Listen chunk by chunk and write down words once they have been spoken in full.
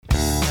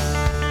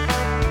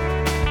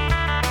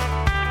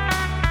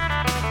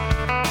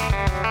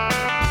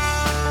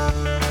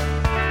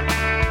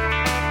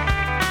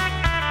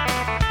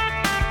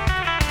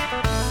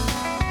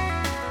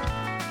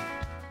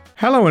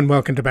Hello and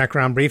welcome to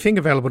Background Briefing,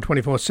 available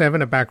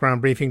 24/7 at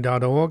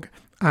backgroundbriefing.org.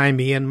 I'm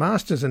Ian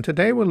Masters, and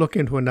today we'll look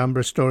into a number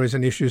of stories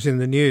and issues in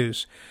the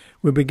news.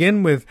 We'll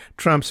begin with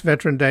Trump's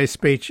Veterans Day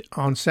speech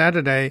on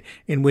Saturday,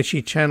 in which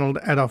he channeled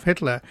Adolf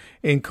Hitler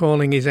in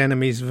calling his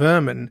enemies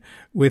vermin,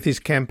 with his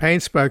campaign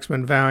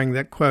spokesman vowing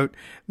that, quote,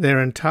 their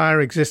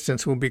entire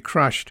existence will be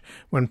crushed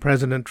when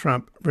President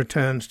Trump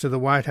returns to the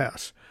White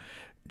House.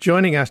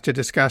 Joining us to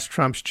discuss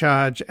Trump's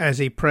charge as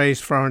he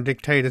praised foreign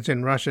dictators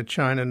in Russia,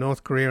 China,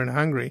 North Korea and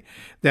Hungary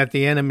that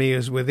the enemy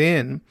is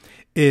within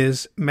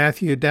is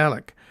Matthew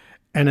Dallek,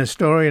 an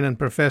historian and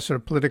professor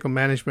of political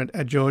management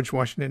at George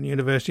Washington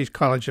University's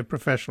College of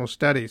Professional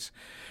Studies,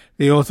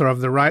 the author of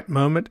The Right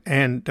Moment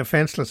and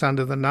Defenseless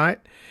Under the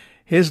Night.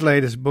 His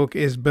latest book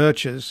is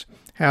Birches,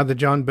 How the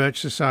John Birch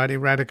Society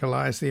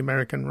Radicalized the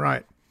American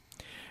Right.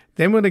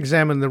 Then we'll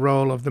examine the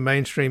role of the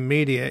mainstream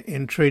media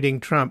in treating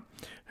Trump,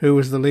 who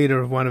was the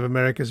leader of one of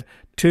America's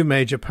two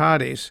major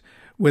parties,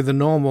 with the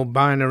normal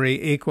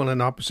binary equal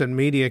and opposite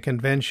media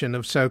convention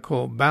of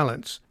so-called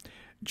balance.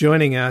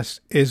 Joining us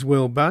is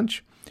Will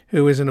Bunch,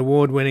 who is an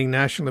award-winning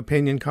national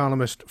opinion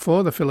columnist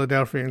for the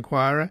Philadelphia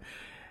Inquirer,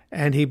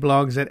 and he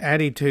blogs at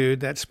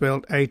Attitude, that's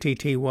spelled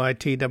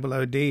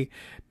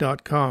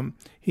ATTYTOOD.com.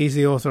 He's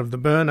the author of The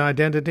Byrne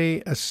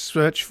Identity, A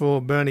Search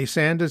for Bernie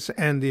Sanders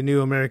and the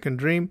New American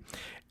Dream,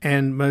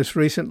 and most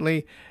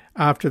recently,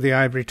 After the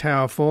Ivory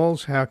Tower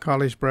Falls, How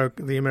College Broke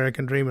the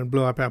American Dream and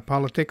Blew Up Our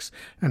Politics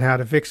and How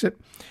to Fix It.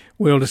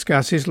 We'll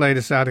discuss his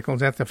latest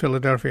articles at the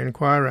Philadelphia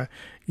Inquirer,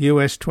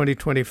 U.S.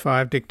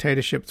 2025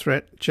 Dictatorship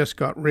Threat Just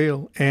Got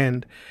Real,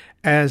 and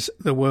As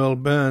the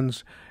World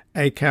Burns,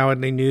 A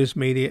Cowardly News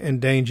Media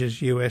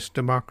Endangers U.S.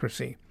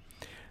 Democracy.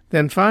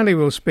 Then finally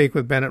we'll speak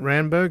with Bennett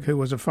Ramberg, who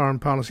was a foreign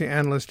policy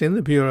analyst in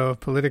the Bureau of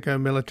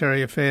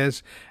Politico-Military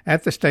Affairs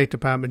at the State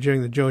Department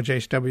during the George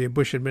H.W.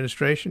 Bush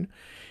administration.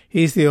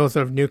 He's the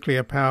author of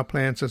Nuclear Power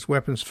Plants as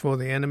Weapons for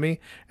the Enemy,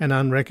 An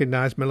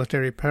Unrecognized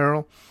Military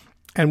Peril,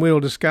 and we will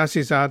discuss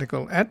his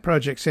article at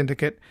Project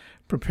Syndicate,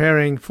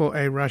 Preparing for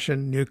a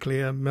Russian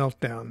Nuclear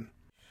Meltdown.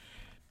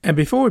 And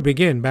before we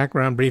begin,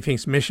 Background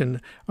Briefing's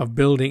mission of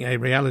building a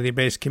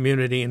reality-based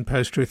community in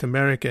post-truth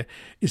America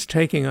is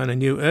taking on a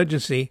new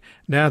urgency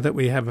now that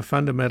we have a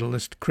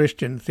fundamentalist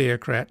Christian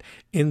theocrat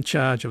in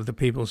charge of the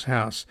People's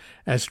House,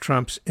 as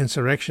Trump's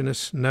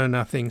insurrectionists,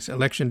 know-nothings,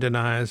 election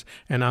deniers,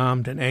 and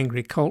armed and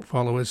angry cult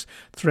followers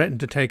threaten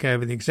to take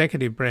over the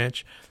executive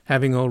branch,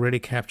 having already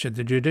captured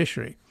the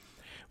judiciary.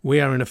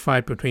 We are in a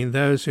fight between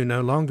those who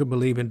no longer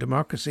believe in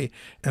democracy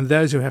and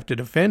those who have to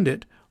defend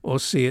it or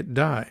see it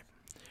die.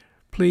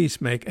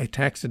 Please make a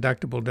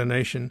tax-deductible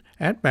donation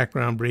at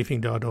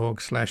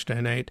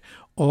backgroundbriefing.org/donate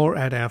or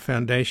at our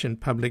foundation,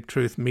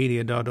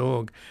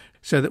 publictruthmedia.org,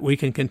 so that we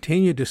can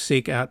continue to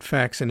seek out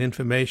facts and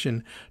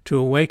information to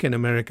awaken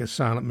America's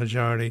silent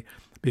majority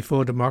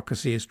before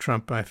democracy is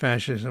trumped by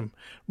fascism,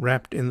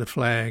 wrapped in the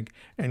flag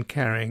and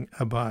carrying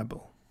a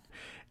Bible.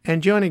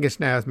 And joining us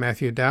now is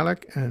Matthew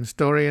Dallek, an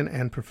historian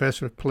and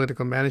professor of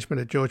political management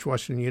at George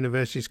Washington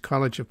University's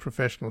College of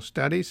Professional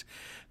Studies,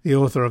 the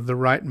author of The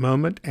Right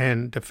Moment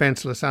and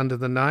Defenseless Under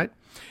the Night.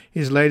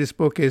 His latest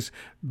book is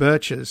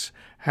Birches,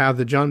 How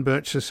the John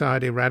Birch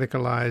Society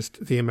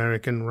Radicalized the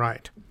American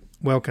Right.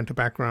 Welcome to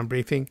Background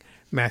Briefing,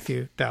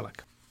 Matthew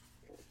Dallek.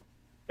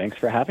 Thanks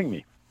for having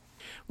me.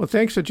 Well,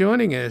 thanks for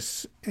joining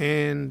us.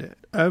 And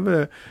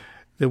over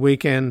the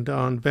weekend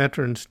on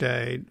Veterans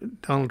Day,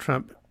 Donald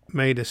Trump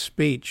made a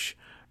speech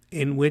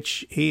in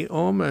which he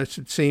almost,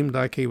 it seemed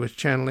like he was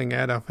channeling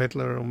Adolf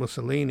Hitler or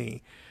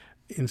Mussolini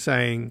in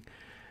saying,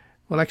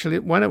 well, actually,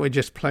 why don't we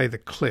just play the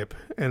clip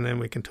and then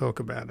we can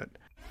talk about it.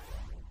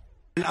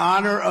 In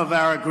honor of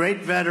our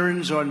great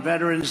veterans on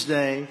Veterans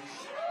Day,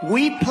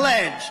 we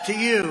pledge to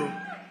you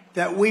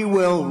that we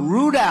will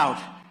root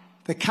out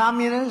the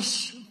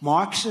communists,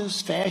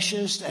 Marxists,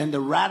 fascists, and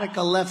the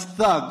radical left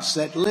thugs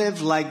that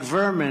live like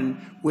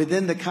vermin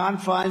within the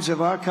confines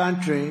of our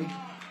country,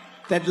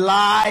 that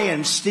lie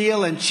and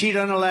steal and cheat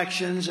on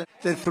elections.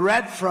 The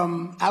threat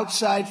from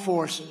outside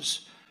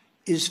forces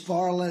is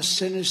far less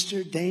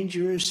sinister,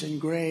 dangerous,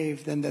 and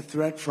grave than the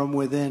threat from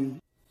within.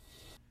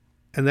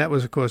 And that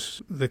was, of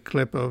course, the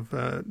clip of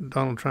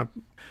Donald Trump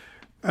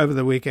over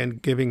the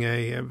weekend giving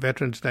a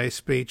Veterans Day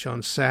speech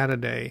on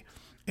Saturday.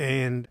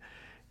 And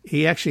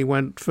he actually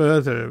went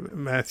further,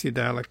 Matthew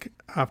Dallek,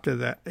 after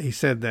that. He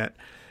said,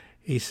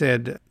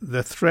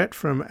 the threat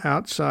from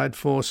outside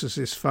forces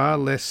is far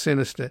less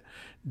sinister,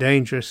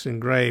 dangerous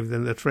and grave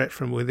than the threat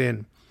from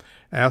within.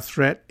 Our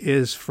threat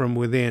is from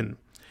within,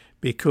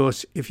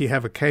 because if you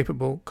have a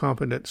capable,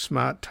 competent,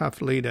 smart,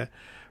 tough leader,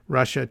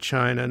 Russia,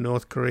 China,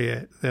 North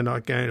Korea, they're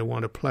not going to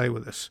want to play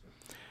with us.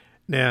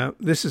 Now,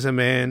 this is a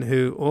man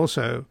who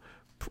also,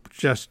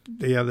 just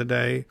the other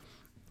day,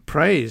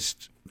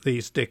 praised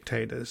these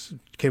dictators,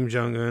 Kim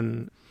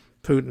Jong-un,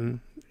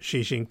 Putin,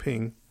 Xi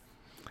Jinping,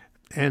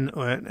 and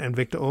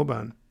Viktor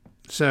Orban.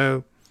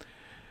 So,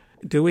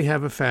 do we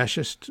have a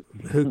fascist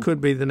who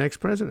could be the next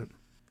president?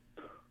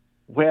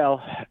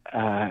 Well,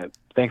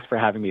 thanks for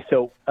having me.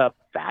 So,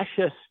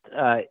 fascist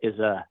is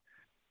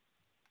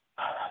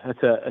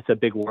That's a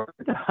big word.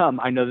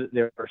 I know that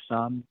there are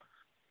some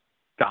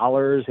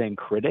scholars and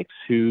critics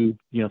who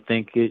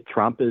think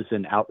Trump is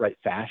an outright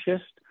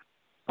fascist.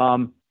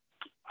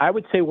 I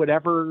would say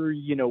whatever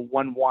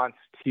one wants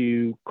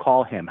to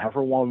call him,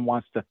 however one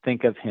wants to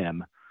think of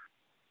him.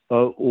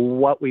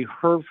 What we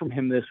heard from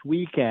him this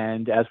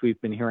weekend, as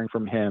we've been hearing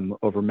from him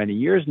over many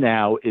years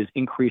now, is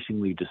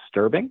increasingly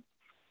disturbing,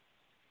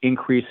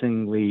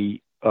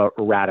 increasingly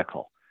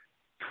radical.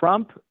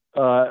 Trump,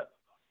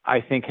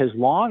 I think, has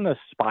long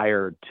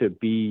aspired to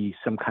be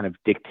some kind of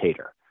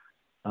dictator.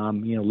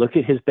 Look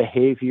at his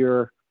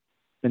behavior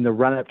in the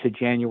run-up to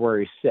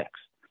January 6th.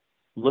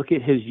 Look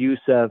at his use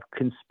of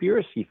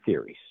conspiracy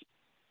theories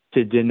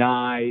to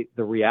deny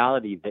the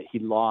reality that he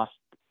lost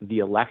the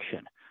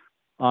election.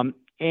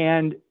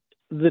 And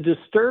the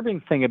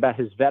disturbing thing about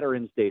his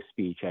Veterans Day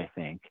speech, I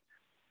think,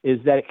 is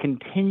that it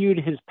continued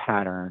his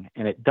pattern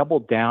and it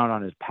doubled down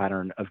on his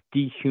pattern of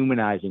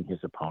dehumanizing his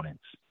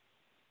opponents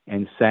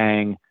and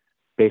saying,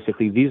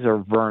 basically, these are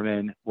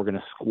vermin. We're going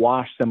to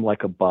squash them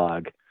like a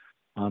bug.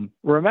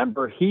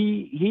 Remember,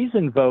 he's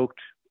invoked,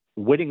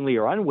 wittingly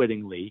or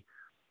unwittingly,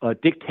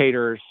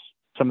 dictators,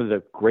 some of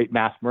the great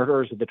mass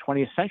murderers of the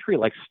 20th century,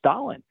 like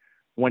Stalin,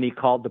 when he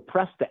called the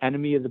press the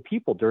enemy of the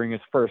people during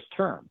his first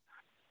term.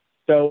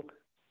 So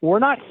we're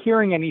not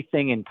hearing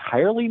anything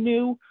entirely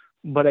new,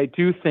 but I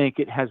do think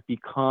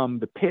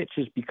the pitch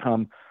has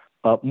become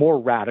more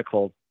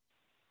radical,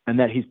 and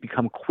that he's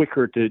become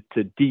quicker to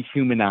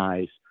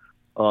dehumanize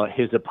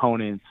his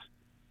opponents,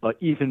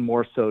 even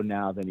more so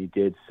now than he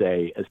did,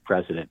 say, as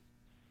president.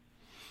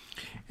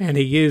 And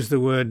he used the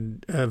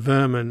word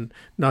vermin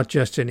not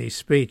just in his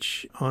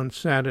speech on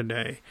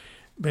Saturday,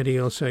 but he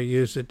also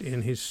used it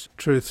in his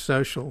Truth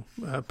Social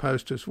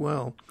post as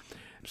well.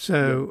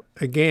 So,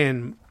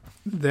 again,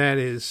 that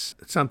is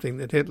something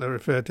that Hitler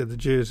referred to the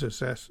Jews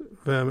as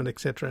vermin,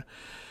 etc.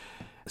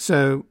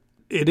 So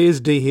it is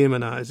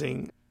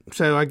dehumanizing.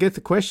 So I guess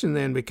the question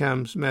then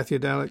becomes, Matthew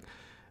Dallek,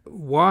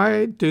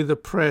 why do the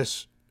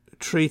press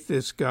treat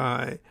this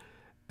guy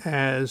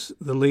as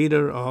the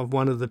leader of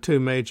one of the two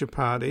major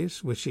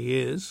parties, which he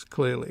is,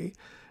 clearly,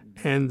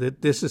 and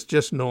that this is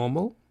just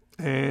normal,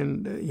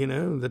 and,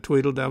 the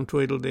tweedledum,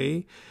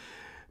 tweedledee,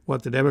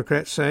 what the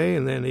Democrats say,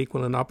 and then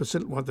equal and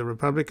opposite what the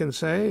Republicans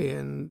say,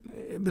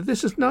 but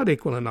this is not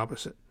equal and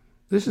opposite.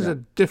 This is a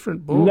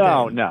different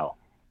ballgame.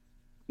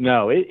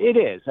 No, it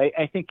is.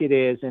 I think it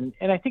is, and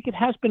I think it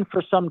has been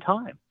for some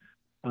time.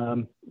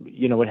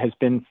 It has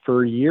been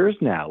for years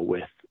now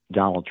with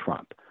Donald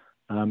Trump.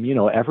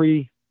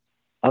 Every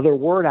other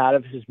word out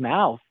of his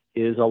mouth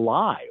is a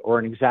lie or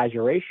an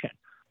exaggeration.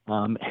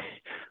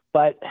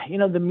 But,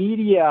 the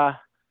media,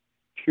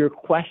 to your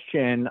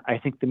question, I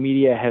think the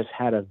media has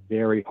had a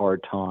very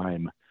hard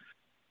time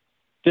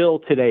still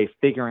today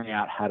figuring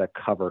out how to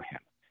cover him.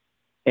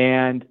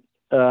 And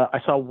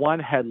I saw one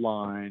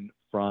headline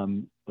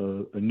from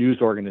a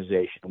news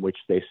organization in which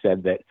they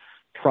said that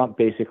Trump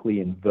basically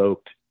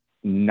invoked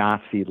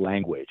Nazi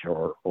language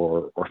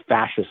or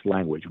fascist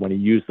language when he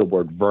used the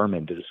word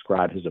vermin to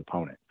describe his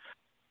opponent.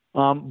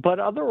 But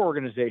other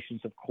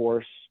organizations, of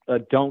course,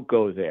 don't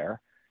go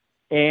there.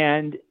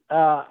 And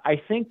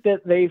I think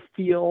that they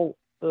feel,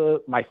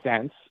 my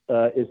sense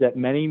is that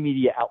many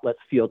media outlets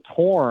feel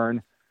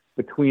torn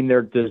between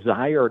their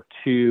desire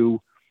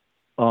to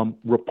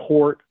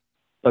report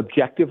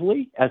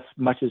objectively as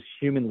much as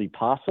humanly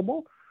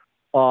possible,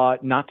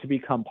 not to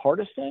become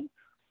partisan,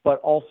 but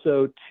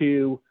also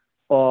to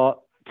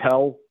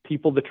tell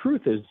people the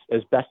truth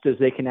as best as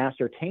they can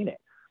ascertain it.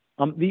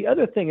 The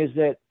other thing is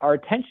that our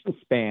attention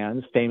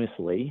spans,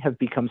 famously, have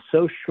become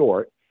so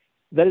short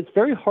that it's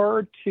very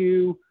hard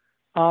to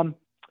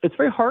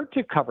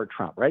cover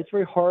Trump, right? It's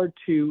very hard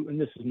to, and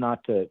this is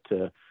not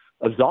to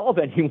absolve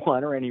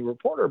anyone or any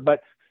reporter,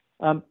 but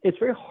it's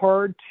very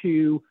hard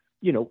to,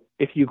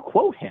 if you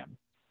quote him,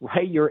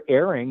 right, you're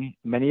airing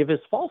many of his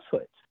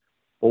falsehoods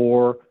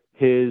or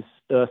some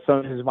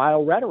of his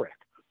vile rhetoric.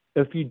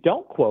 If you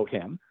don't quote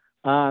him,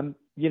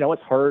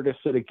 it's harder to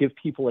sort of give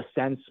people a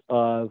sense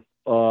of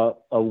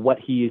what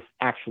he's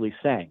actually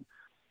saying.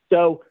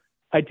 So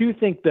I do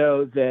think,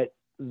 though, that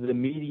the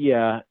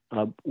media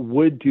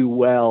would do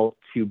well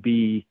to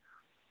be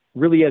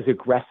really as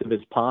aggressive as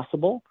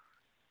possible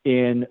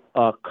in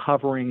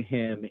covering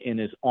him in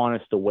as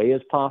honest a way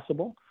as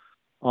possible,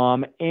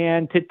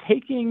 and to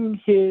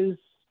taking his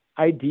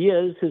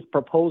ideas, his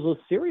proposals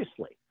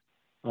seriously,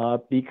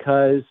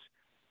 because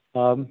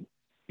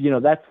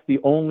that's the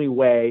only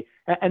way.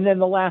 And then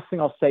the last thing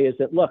I'll say is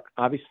that, look,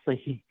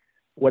 obviously,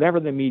 whatever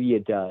the media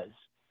does,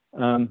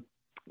 a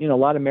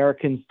lot of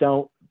Americans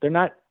they're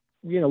not,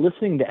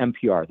 listening to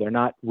NPR. They're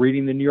not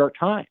reading the New York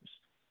Times.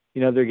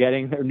 They're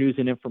getting their news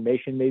and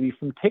information maybe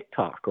from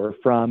TikTok or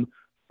from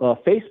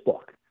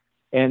Facebook.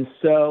 And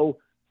so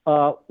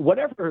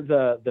whatever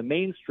the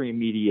mainstream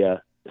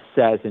media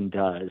says and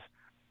does,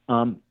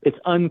 it's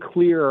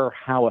unclear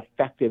how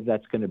effective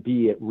that's going to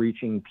be at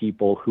reaching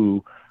people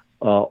who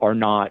are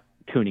not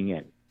tuning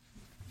in.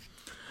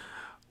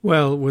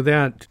 Well,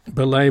 without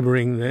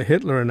belaboring the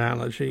Hitler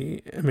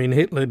analogy, I mean,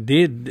 Hitler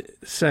did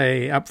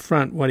say up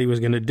front what he was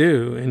going to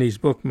do in his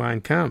book Mein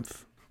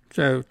Kampf.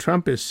 So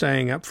Trump is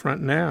saying up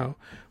front now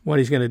what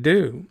he's going to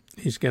do.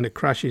 He's going to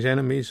crush his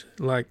enemies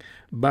like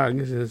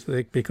bugs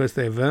because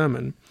they're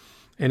vermin.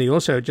 And he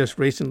also just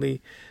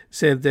recently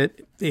said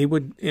that he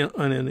would,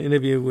 on an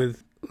interview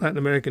with Latin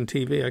American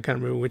TV, I can't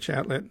remember which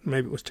outlet,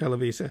 maybe it was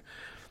Televisa,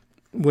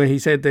 where he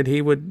said that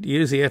he would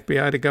use the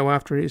FBI to go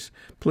after his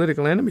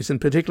political enemies,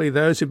 and particularly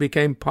those who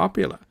became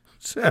popular.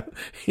 So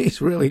he's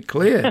really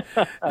clear.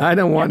 I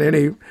don't want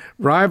any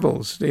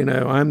rivals.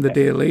 I'm the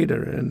dear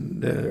leader,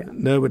 and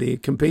nobody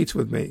competes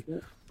with me.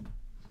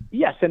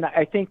 Yes, and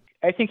I think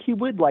he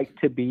would like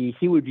to be.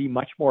 He would be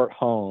much more at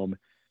home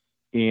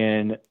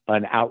in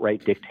an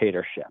outright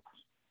dictatorship,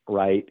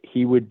 right?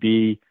 He would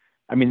be.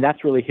 I mean,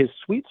 that's really his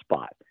sweet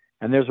spot.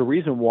 And there's a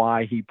reason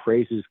why he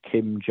praises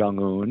Kim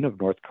Jong-un of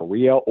North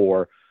Korea,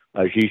 or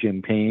Xi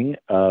Jinping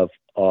of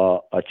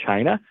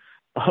China,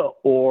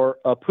 or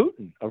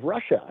Putin of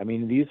Russia. I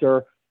mean, these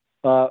are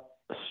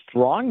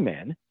strong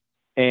men,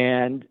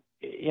 and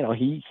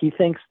he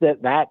thinks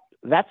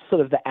that's sort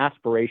of the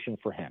aspiration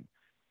for him.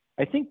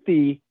 I think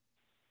the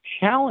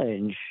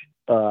challenge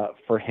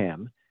for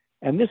him,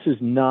 and this is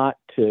not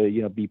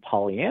to be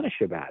Pollyannish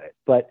about it,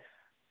 but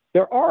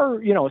there are,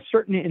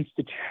 certain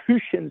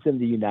institutions in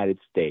the United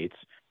States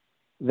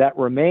that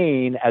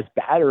remain as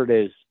battered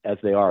as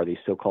they are, these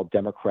so-called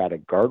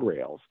democratic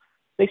guardrails.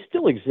 They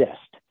still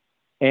exist.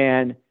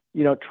 And,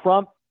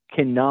 Trump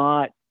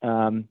cannot,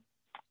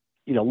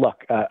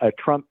 look, a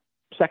Trump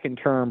second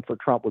term for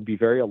Trump would be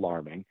very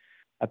alarming.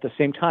 At the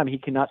same time, he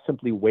cannot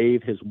simply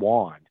wave his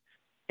wand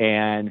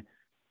and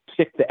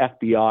stick the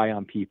FBI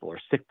on people, or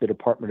stick the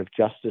Department of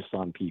Justice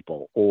on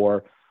people,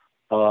 or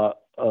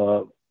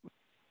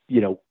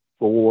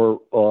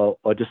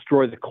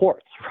destroy the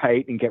courts,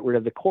 right, and get rid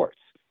of the courts.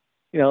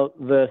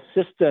 The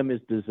system is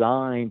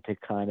designed to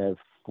kind of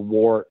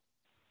thwart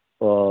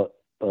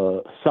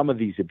some of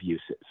these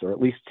abuses, or at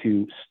least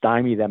to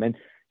stymie them. And,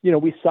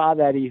 we saw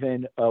that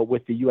even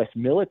with the U.S.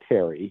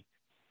 military,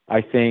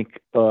 I think,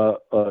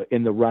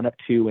 in the run-up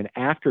to and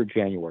after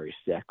January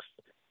 6th.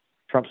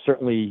 Trump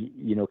certainly,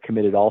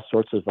 committed all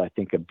sorts of, I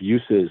think,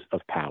 abuses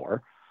of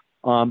power.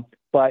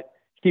 But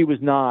he was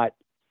not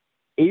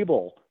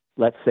able,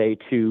 let's say,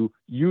 to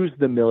use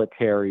the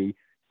military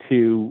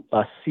to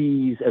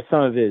seize, as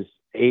some of his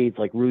aides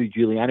like Rudy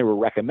Giuliani were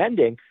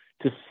recommending,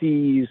 to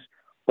seize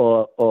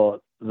the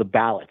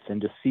ballots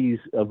and to seize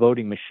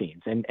voting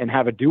machines and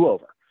have a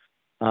do-over.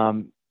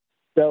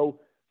 So,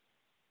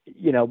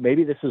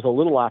 maybe this is a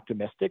little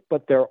optimistic,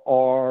 but there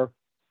are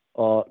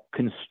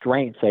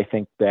constraints, I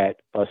think, that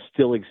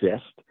still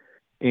exist.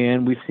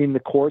 And we've seen the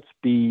courts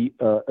be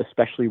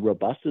especially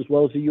robust, as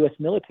well as the U.S.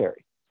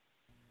 military.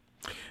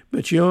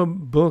 But your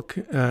book,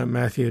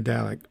 Matthew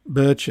Dallek,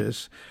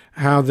 Birches,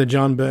 How the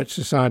John Birch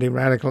Society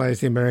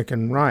Radicalized the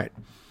American Right,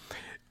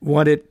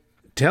 what it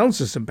tells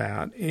us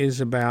about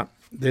is about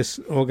this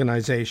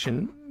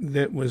organization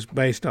that was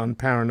based on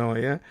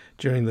paranoia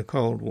during the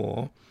Cold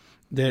War,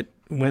 that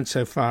went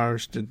so far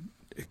as to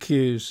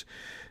accuse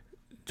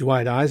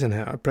Dwight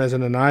Eisenhower,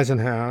 President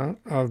Eisenhower,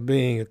 of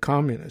being a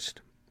communist.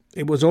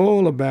 It was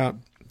all about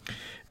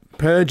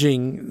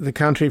purging the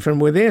country from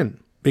within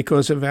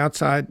because of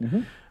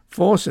outside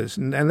forces.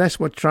 And that's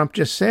what Trump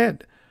just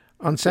said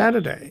on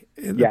Saturday.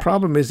 The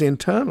problem is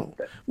internal.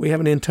 We have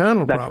an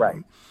internal problem.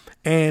 Right.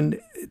 And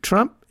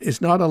Trump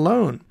is not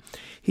alone.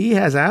 He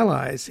has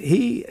allies.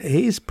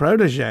 His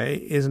protege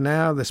is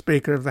now the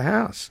Speaker of the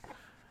House.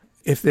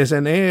 If there's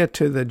an heir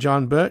to the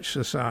John Birch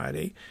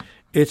Society,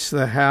 it's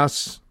the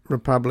House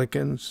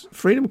Republicans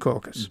Freedom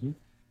Caucus.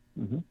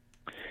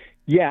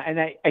 Yeah, and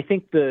I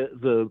think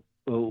the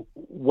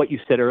what you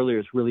said earlier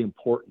is really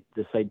important.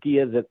 This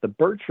idea that the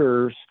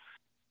Birchers,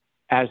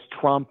 as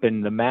Trump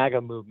and the MAGA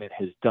movement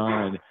has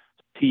done,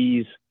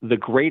 sees the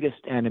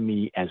greatest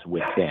enemy as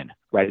within,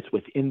 right? It's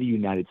within the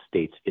United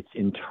States. It's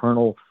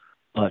internal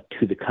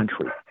to the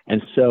country.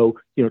 And so,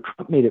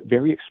 Trump made it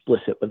very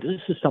explicit, but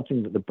this is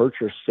something that the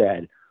Birchers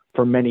said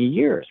for many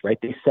years, right?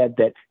 They said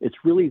that it's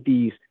really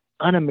these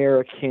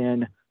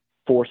un-American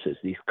forces,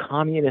 these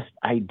communist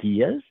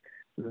ideas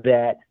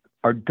that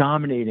are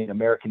dominating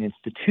American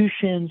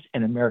institutions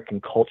and American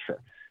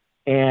culture.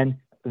 And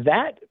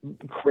that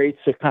creates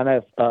a kind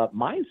of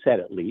mindset,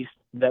 at least,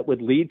 that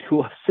would lead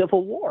to a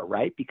civil war,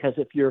 right? Because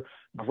if your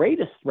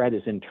greatest threat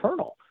is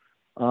internal,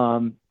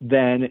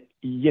 then,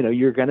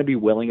 you're going to be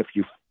willing, if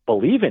you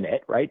believe in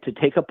it, right, to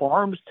take up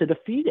arms to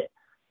defeat it.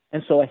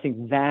 And so I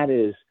think that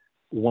is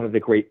one of the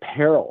great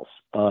perils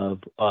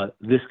of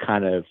this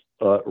kind of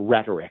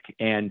rhetoric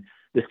and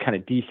this kind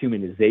of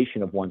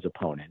dehumanization of one's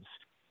opponents.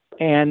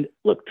 And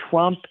look,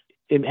 Trump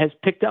has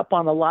picked up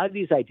on a lot of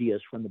these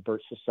ideas from the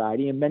Birch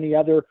Society and many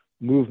other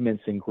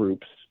movements and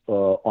groups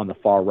on the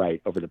far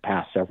right over the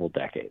past several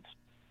decades.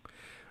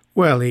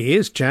 Well, he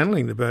is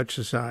channeling the Birch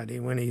Society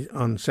when he,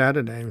 on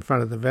Saturday, in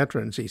front of the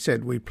veterans, he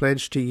said, "We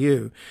pledge to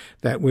you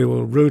that we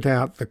will root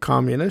out the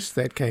communists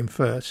that came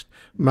first,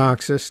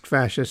 Marxist,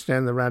 fascist,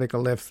 and the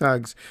radical left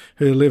thugs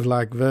who live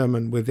like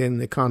vermin within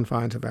the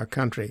confines of our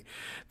country,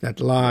 that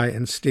lie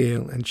and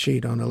steal and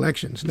cheat on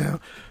elections." Now,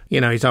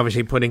 he's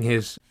obviously putting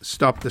his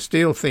Stop the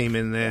Steal theme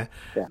in there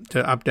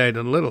to update it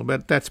a little,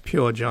 but that's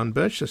pure John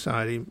Birch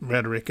Society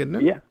rhetoric, isn't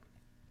it? Yeah.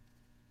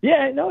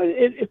 Yeah, no,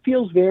 it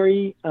feels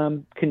very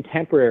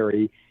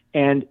contemporary.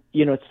 And,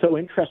 it's so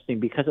interesting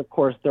because, of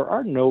course, there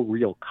are no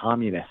real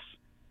communists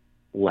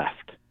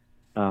left.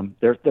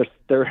 They're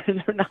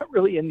not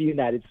really in the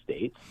United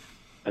States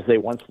as they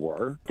once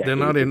were. They're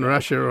not in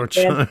Russia or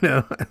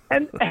China.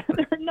 And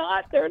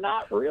they're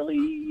not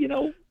really,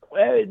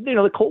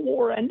 the Cold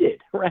War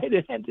ended, right?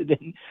 It ended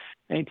in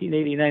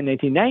 1989,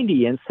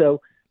 1990. And so,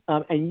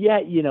 and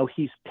yet,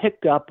 he's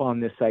picked up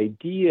on this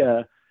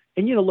idea.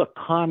 And, look,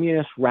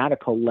 communist,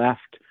 radical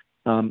left,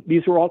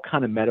 these are all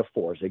kind of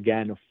metaphors,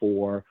 again,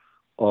 for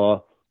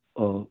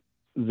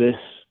this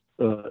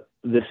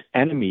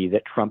enemy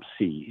that Trump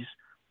sees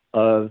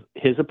of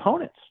his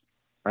opponents,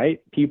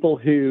 right? People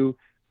who,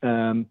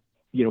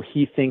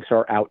 he thinks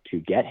are out to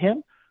get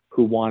him,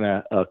 who want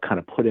to kind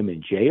of put him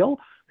in jail,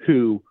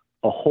 who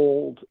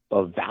hold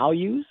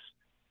values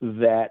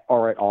that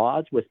are at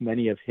odds with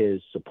many of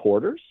his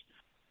supporters,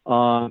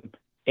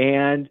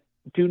 and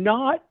do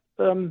not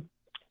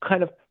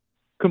kind of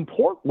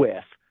comport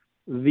with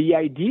the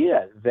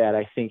idea that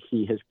I think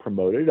he has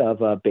promoted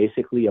of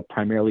basically a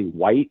primarily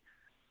white,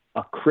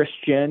 a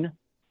Christian,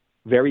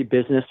 very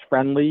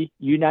business-friendly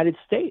United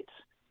States.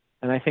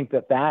 And I think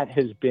that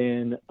has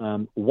been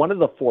one of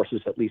the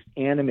forces at least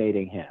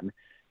animating him.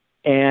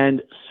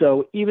 And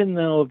so even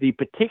though the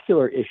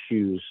particular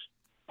issues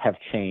have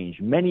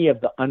changed, many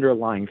of the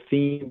underlying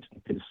themes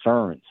and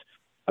concerns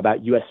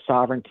about U.S.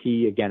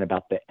 sovereignty, again,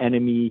 about the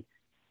enemy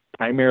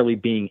primarily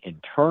being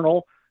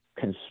internal,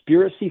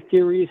 conspiracy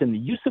theories and the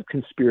use of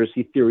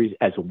conspiracy theories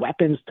as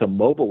weapons to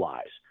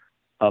mobilize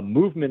a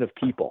movement of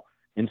people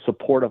in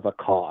support of a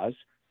cause,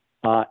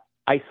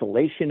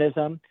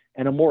 isolationism,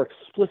 and a more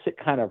explicit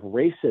kind of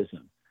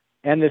racism,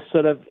 and this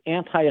sort of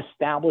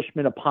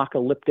anti-establishment,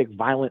 apocalyptic,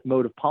 violent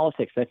mode of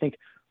politics. I think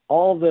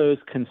all those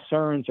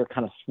concerns are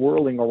kind of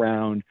swirling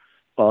around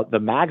the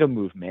MAGA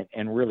movement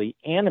and really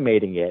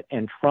animating it.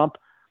 And Trump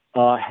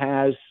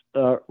has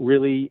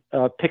really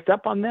picked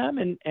up on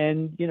them.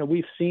 And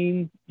we've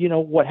seen,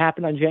 what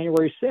happened on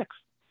January 6th.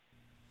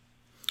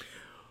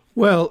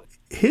 Well,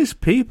 his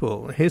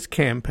people, his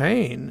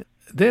campaign,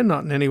 they're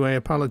not in any way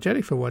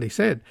apologetic for what he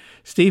said.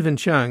 Stephen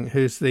Chung,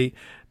 who's the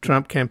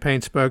Trump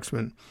campaign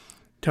spokesman,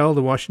 told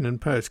the Washington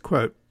Post,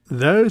 quote,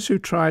 "Those who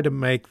try to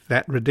make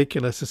that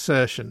ridiculous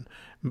assertion,"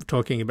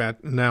 talking about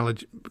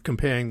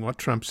comparing what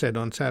Trump said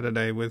on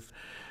Saturday with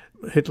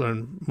Hitler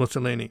and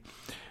Mussolini,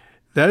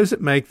 "those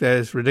that make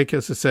those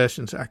ridiculous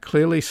assertions are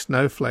clearly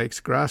snowflakes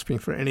grasping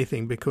for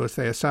anything because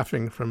they are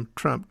suffering from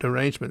Trump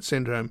derangement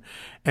syndrome,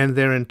 and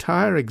their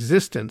entire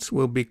existence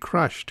will be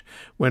crushed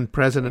when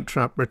President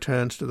Trump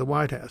returns to the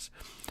White House."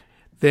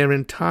 Their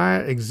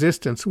entire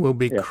existence will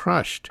be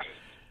crushed.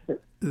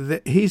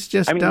 He's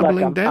just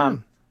doubling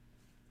down.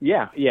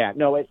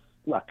 No,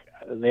 look,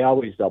 they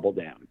always double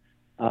down.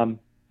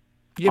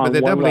 But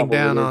they're doubling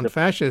down on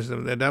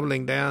fascism. They're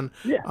doubling down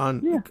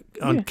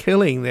on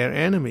killing their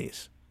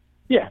enemies.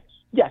 Yes.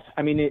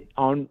 I mean,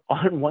 on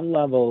one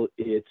level,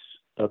 it's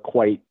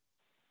quite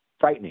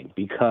frightening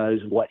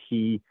because what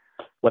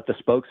the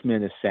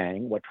spokesman is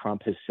saying, what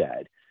Trump has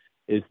said,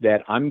 is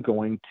that I'm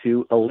going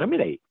to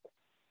eliminate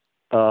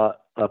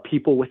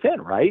people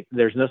within. Right?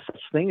 There's no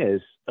such thing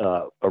as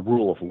a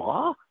rule of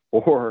law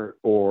or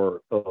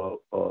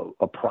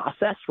a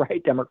process.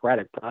 Right?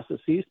 Democratic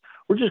processes.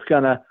 We're just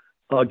gonna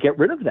get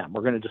rid of them.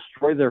 We're going to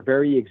destroy their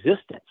very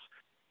existence.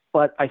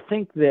 But I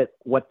think that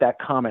what that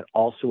comment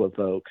also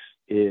evokes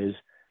is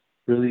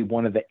really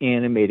one of the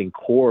animating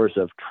cores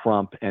of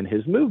Trump and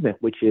his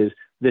movement, which is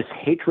this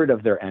hatred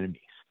of their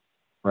enemies,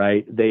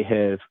 right? They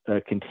have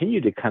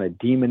continued to kind of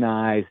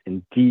demonize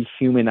and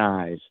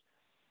dehumanize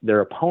their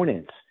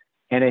opponents.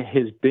 And it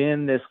has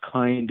been this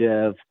kind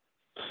of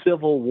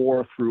civil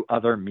war through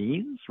other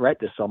means, right?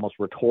 This almost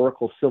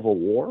rhetorical civil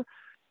war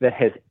that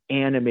has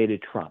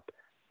animated Trump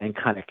and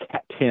kind of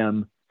kept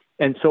him.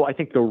 And so I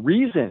think the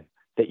reason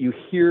that you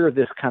hear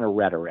this kind of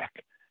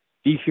rhetoric,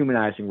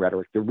 dehumanizing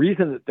rhetoric, the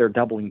reason that they're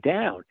doubling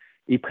down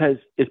is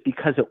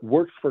because it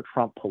works for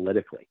Trump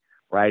politically,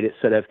 right? It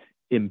sort of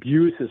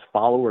imbues his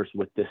followers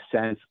with this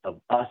sense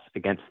of us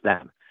against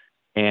them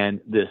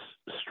and this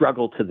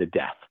struggle to the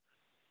death.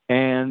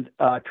 And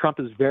Trump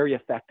is very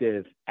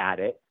effective at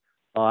it.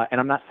 And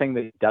I'm not saying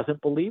that he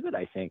doesn't believe it.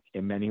 I think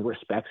in many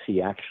respects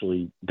he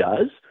actually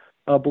does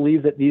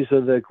believe that these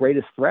are the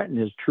greatest threat and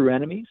his true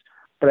enemies.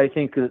 But I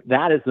think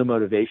that is the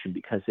motivation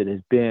because it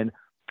has been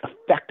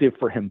effective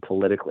for him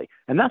politically.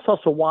 And that's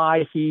also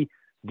why he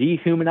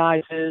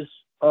dehumanizes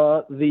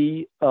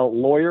the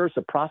lawyers,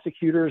 the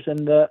prosecutors,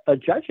 and the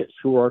judges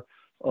who are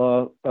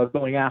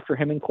going after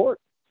him in court.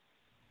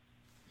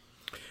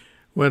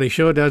 Well, he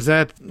sure does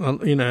that.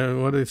 You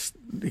know,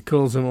 he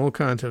calls them all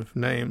kinds of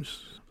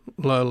names.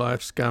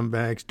 Low-life,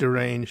 scumbags,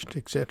 deranged,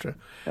 etc.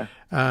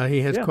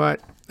 He has quite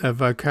a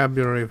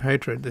vocabulary of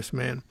hatred, this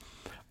man.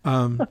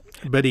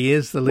 But he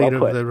is the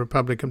leader of the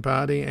Republican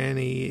Party, and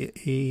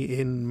he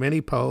in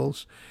many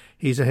polls,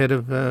 he's ahead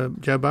of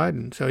Joe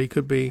Biden. So he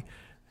could be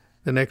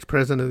the next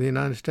president of the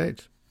United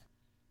States.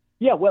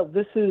 Yeah, well,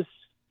 this is,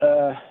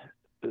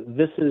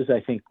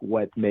 I think,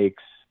 what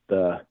makes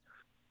the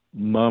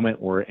moment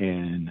we're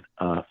in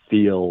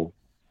feel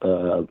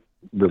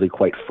really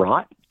quite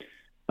fraught.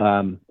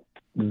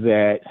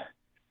 That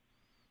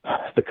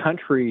the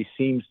country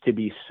seems to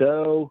be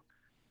so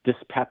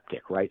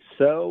dyspeptic, right?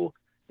 So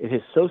it has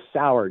so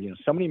soured. You know,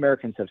 so many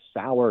Americans have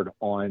soured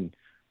on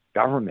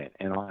government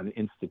and on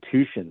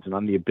institutions and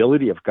on the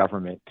ability of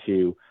government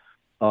to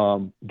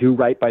do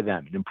right by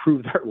them and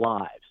improve their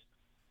lives.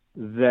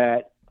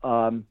 That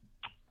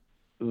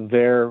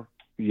they're,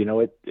 you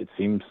know, it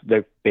seems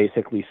they've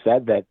basically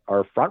said that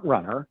our front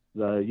runner,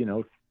 the, you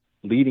know,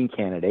 leading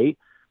candidate,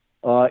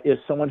 is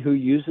someone who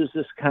uses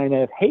this kind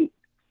of hate.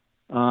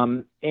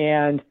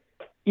 And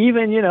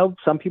even, you know,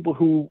 some people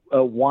who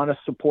want to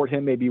support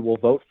him, maybe will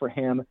vote for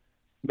him,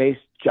 may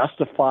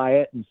justify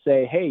it and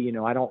say, hey, you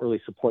know, I don't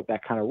really support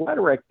that kind of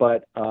rhetoric,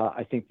 but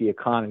I think the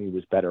economy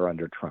was better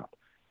under Trump.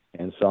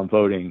 And so I'm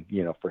voting,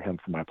 you know, for him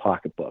for my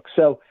pocketbook.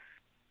 So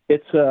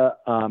it's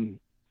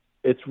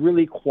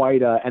really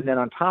quite and then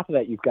on top of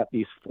that, you've got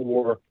these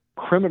 4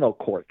 criminal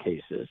court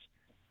cases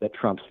that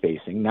Trump's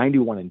facing,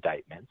 91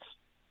 indictments,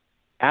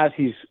 as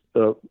he's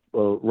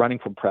running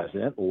for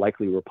president,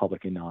 likely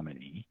Republican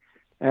nominee.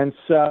 And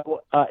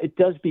so it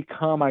does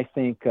become, I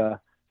think, an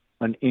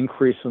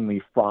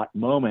increasingly fraught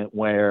moment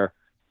where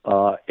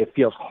it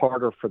feels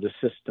harder for the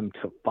system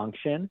to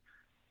function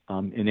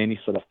in any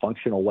sort of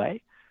functional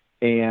way.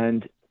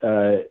 And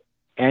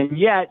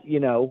yet, you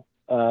know,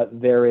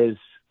 there is,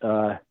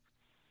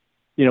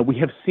 you know, we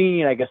have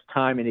seen, I guess,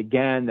 time and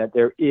again that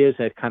there is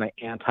a kind of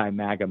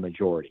anti-MAGA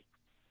majority.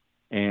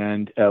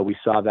 And we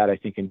saw that, I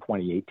think, in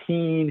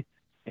 2018,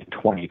 in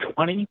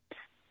 2020,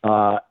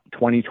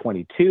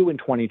 2022, and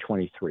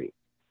 2023.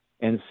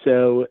 And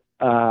so,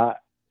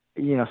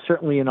 you know,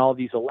 certainly in all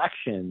these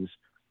elections,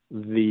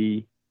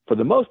 for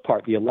the most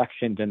part, the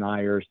election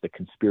deniers, the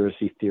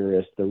conspiracy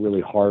theorists, the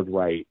really hard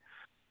right,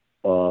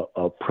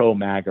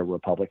 pro-MAGA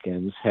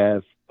Republicans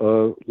have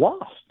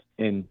lost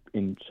in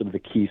sort of the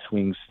key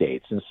swing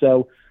states. And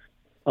so,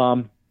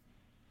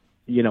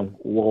 you know,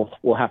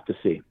 we'll have to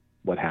see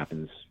what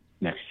happens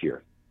next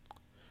year.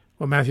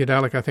 Well, Matthew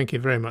Dallek, I thank you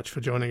very much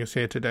for joining us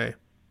here today.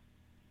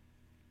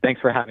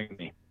 Thanks for having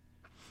me.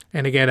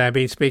 And again, I've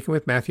been speaking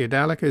with Matthew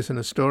Dallek, who's an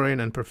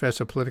historian and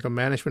professor of political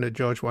management at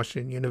George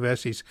Washington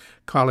University's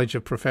College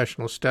of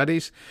Professional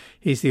Studies.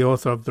 He's the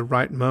author of The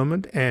Right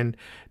Moment and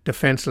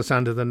Defenseless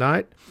Under the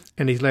Night,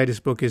 and his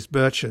latest book is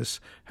Birches,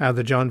 How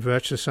the John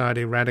Birch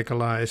Society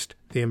Radicalized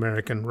the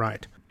American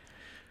Right.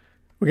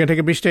 We're going to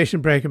take a brief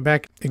station break and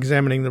back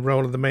examining the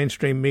role of the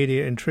mainstream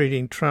media in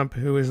treating Trump,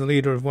 who is the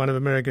leader of one of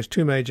America's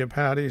 2 major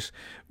parties,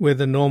 with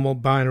a normal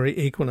binary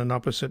equal and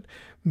opposite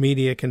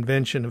media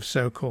convention of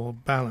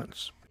so-called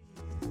balance.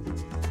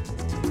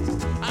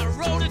 I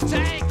rode a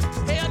tank,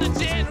 held a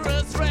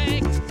generous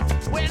rank,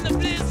 when the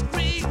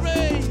blitzkrieg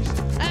raged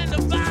and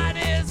the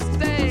bodies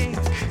stank.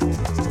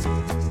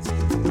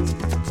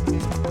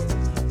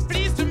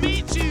 Pleased to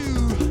meet you,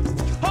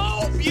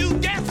 hope you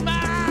guess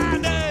my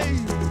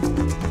name.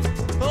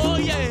 Oh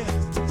yeah,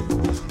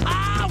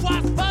 I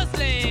was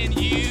puzzling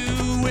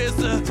you with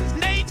the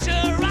nature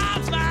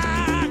of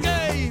my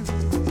game.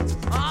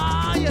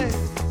 Oh yeah,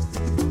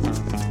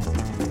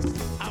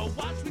 I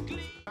watch with glee.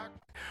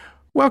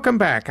 Welcome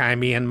back.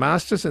 I'm Ian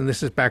Masters, and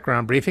this is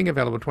Background Briefing,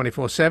 available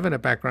 24/7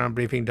 at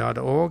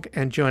backgroundbriefing.org.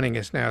 And joining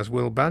us now is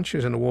Will Bunch,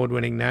 who's an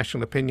award-winning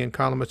national opinion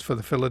columnist for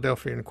the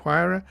Philadelphia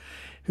Inquirer,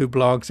 who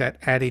blogs at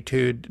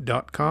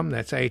attitude.com.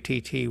 That's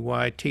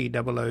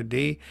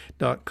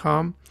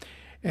ATTYTOOD.com.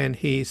 And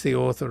he's the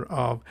author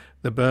of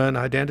The Byrne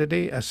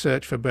Identity, A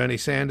Search for Bernie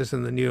Sanders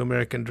and the New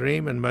American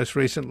Dream, and most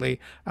recently,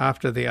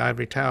 After the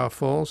Ivory Tower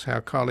Falls,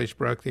 How College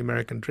Broke the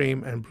American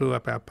Dream and Blew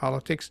Up Our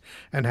Politics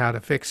and How to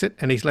Fix It.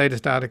 And his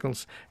latest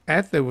articles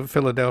at the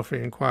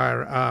Philadelphia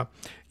Inquirer are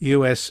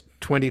U.S.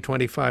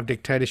 2025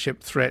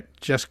 Dictatorship Threat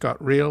Just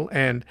Got Real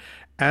and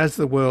As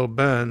the World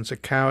Burns, A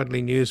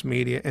Cowardly News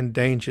Media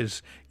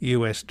Endangers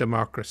U.S.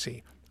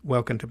 Democracy.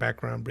 Welcome to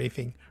Background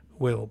Briefing,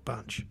 Will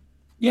Bunch.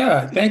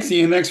 Yeah, thanks,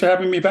 Ian. Thanks for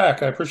having me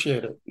back. I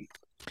appreciate it.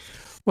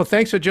 Well,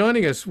 thanks for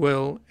joining us,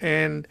 Will.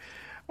 And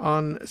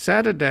on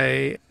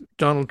Saturday,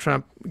 Donald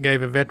Trump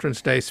gave a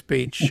Veterans Day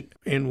speech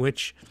in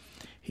which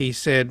he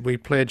said, "We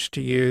pledge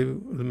to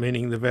you,"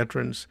 meaning the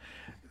veterans,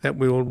 "that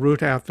we will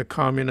root out the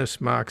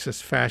communists,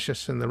 Marxists,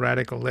 fascists, and the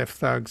radical left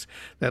thugs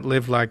that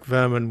live like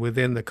vermin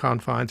within the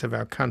confines of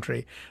our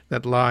country,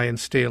 that lie and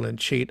steal and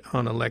cheat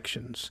on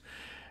elections."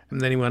 And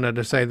then he wanted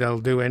to say they'll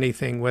do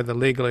anything, whether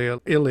legally or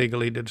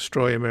illegally, to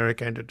destroy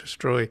America and to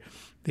destroy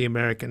the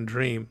American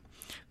dream.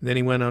 Then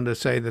he went on to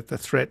say that the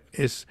threat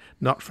is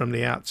not from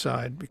the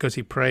outside, because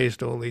he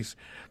praised all these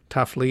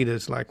tough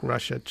leaders like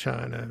Russia,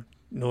 China,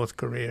 North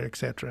Korea,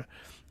 etc.,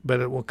 but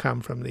it will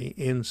come from the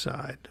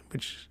inside,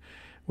 which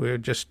we were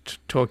just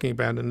talking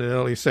about in an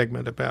early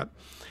segment about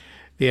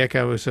the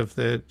echoes of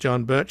the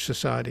John Birch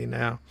Society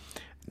now.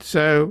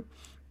 So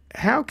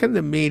how can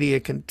the media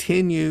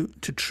continue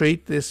to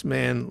treat this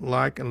man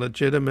like a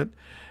legitimate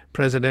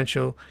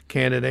presidential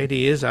candidate?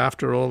 He is,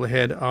 after all, the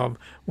head of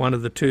one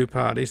of the two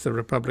parties, the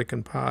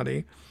Republican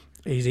Party.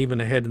 He's even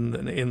ahead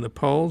in the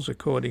polls,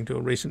 according to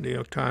a recent New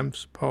York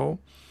Times poll.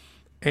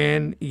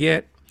 And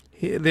yet,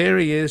 there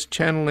he is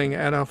channeling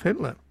Adolf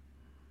Hitler.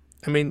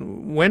 I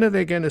mean, when are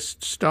they going to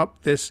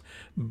stop this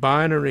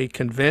binary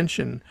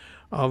convention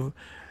of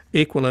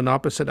equal and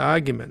opposite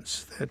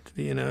arguments that,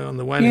 on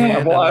the one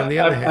hand well, and on the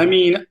other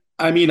hand?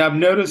 I've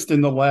noticed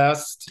in the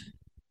last,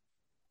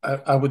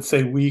 I would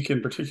say, week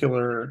in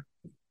particular,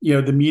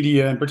 the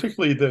media, and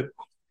particularly the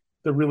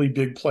really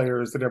big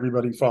players that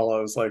everybody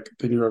follows, like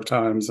the New York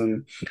Times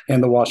and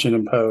the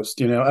Washington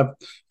Post.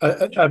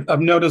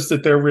 I've noticed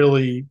that they're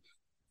really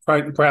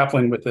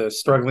grappling with this,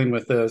 struggling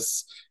with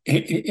this,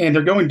 and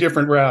they're going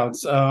different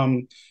routes.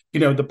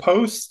 The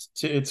Post,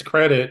 to its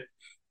credit,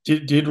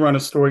 did run a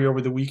story over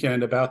the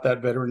weekend about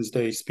that Veterans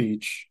Day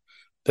speech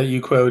that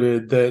you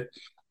quoted, that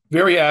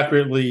very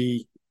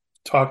accurately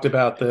talked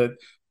about the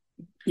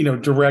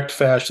direct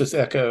fascist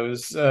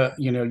echoes,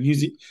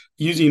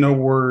 using a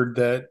word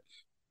that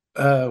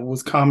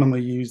was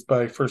commonly used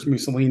by first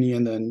Mussolini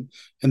and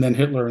then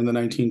Hitler in the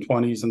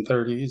 1920s and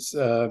 30s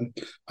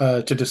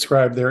to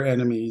describe their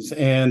enemies.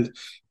 And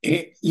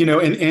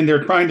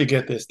they're trying to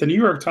get this. The New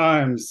York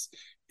Times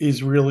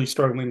is really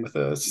struggling with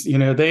this.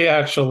 They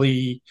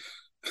actually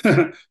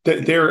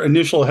their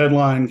initial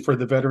headline for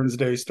the Veterans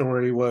Day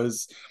story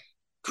was,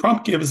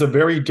 Trump gives a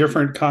very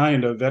different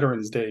kind of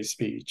Veterans Day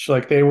speech.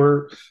 Like they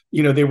were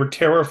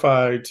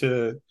terrified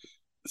to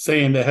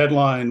say in the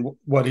headline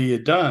what he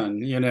had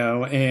done,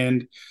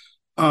 and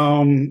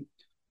a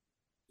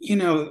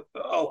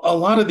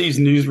lot of these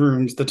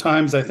newsrooms, the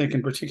Times, I think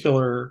in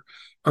particular,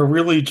 are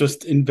really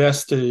just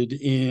invested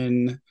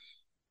in,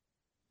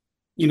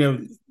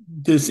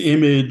 this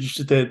image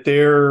that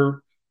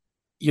they're,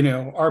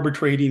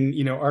 arbitrating,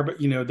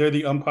 they're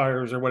the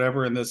umpires or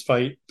whatever in this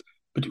fight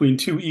between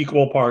two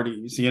equal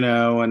parties,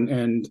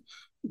 and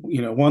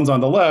one's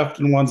on the left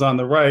and one's on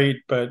the right,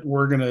 but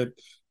we're gonna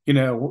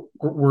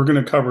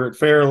cover it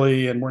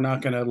fairly, and we're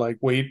not gonna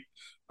weight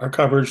our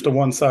coverage to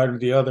one side or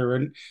the other.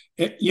 And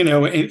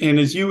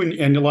as you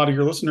and a lot of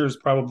your listeners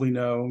probably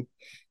know,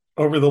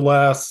 over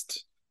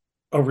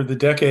the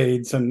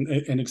decades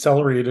and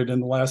accelerated in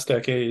the last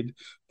decade,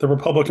 the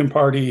Republican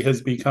Party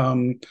has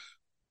become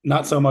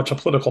not so much a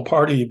political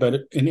party, but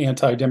an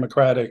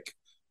anti-democratic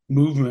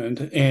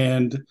movement.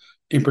 And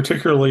in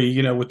particularly,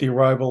 with the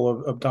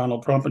arrival of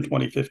Donald Trump in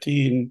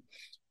 2015,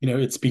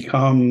 it's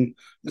become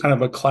kind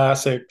of a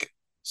classic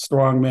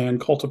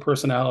strongman cult of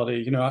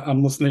personality.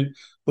 I'm listening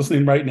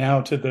right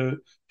now to the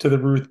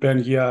Ruth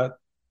Ben-Ghiat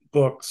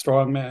book,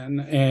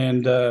 Strongman,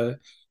 and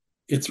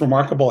it's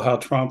remarkable how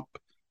Trump,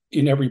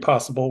 in every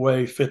possible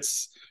way,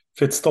 fits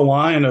the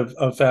line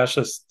of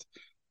fascist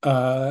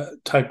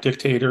type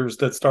dictators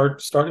that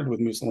started with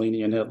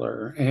Mussolini and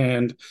Hitler,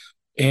 and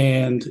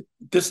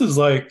this is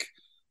like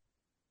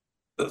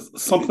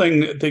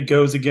something that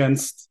goes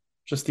against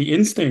just the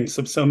instincts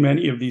of so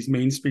many of these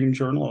mainstream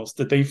journalists,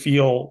 that they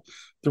feel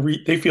the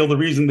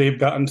reason they've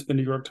gotten to the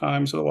New York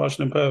Times or the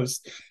Washington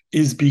Post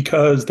is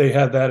because they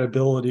had that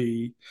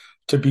ability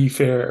to be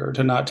fair,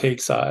 to not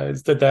take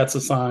sides. That's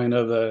a sign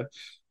of a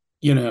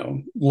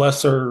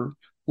lesser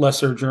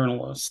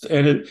journalist.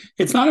 And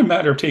it's not a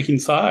matter of taking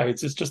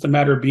sides. It's just a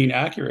matter of being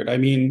accurate. I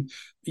mean,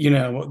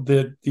 the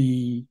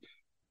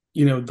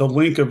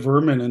link of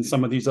Vermin and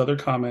some of these other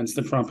comments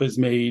that Trump has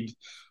made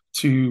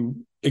to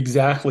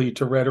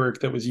rhetoric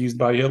that was used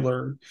by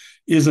Hitler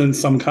isn't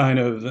some kind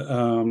of,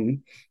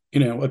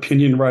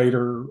 opinion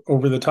writer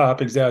over the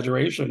top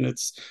exaggeration.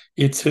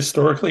 It's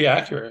historically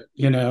accurate,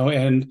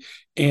 and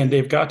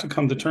they've got to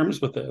come to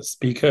terms with this,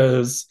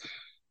 because,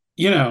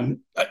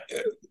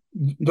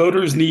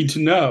 voters need to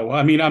know.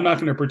 I mean, I'm not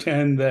going to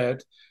pretend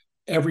that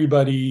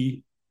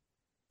everybody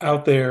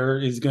out there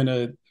is going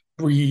to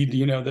read,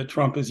 that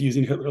Trump is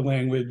using Hitler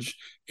language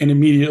and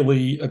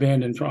immediately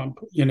abandon Trump.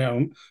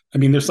 I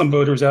mean, there's some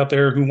voters out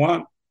there who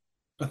want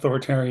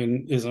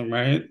authoritarianism,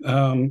 right?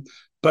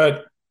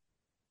 But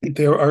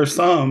there are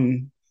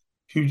some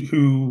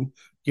who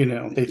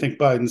they think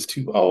Biden's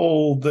too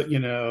old,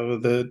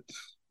 that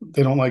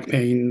they don't like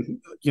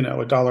paying,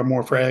 $1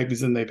 more for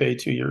eggs than they paid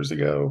 2 years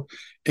ago,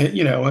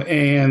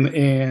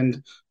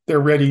 and they're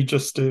ready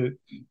just to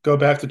go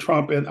back to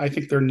Trump. And I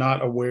think they're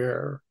not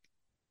aware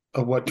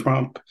of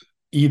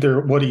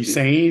either what he's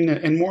saying,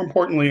 and more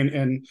importantly,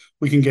 and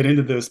we can get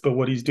into this, but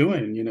what he's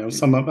doing.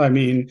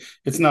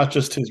 It's not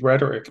just his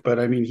rhetoric, but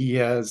he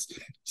has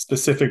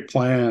specific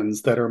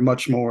plans that are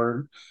much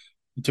more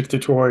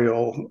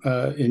dictatorial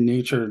in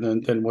nature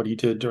than what he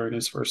did during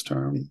his first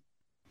term.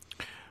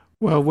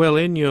 Well, Will,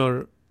 in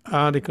your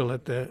article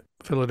at the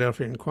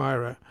Philadelphia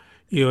Inquirer,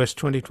 US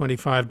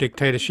 2025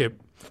 dictatorship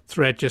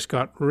threat just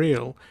got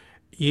real.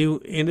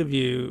 You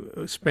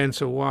interview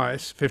Spencer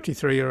Weiss,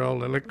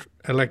 53-year-old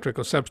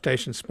electrical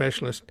substation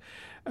specialist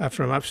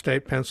from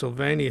upstate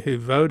Pennsylvania, who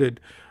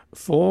voted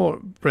for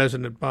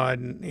President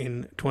Biden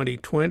in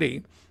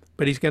 2020,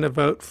 but he's going to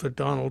vote for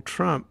Donald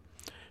Trump,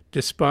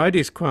 despite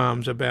his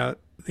qualms about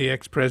the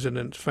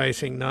ex-president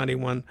facing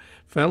 91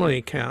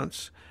 felony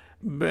counts.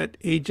 But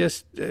he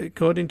just,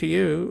 according to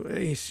you,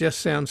 he just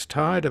sounds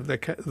tired of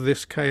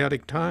this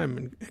chaotic time.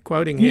 And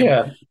quoting him,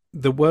 Yeah.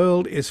 the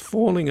world is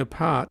falling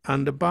apart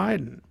under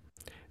Biden.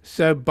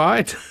 So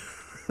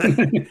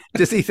Biden,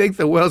 does he think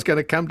the world's going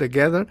to come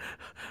together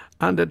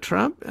under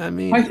Trump? I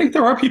mean, I think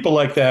there are people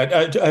like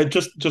that.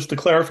 Just to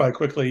clarify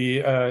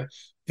quickly,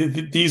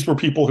 these were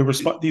people who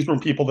these were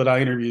people that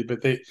I interviewed,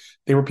 but they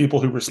were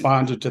people who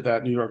responded to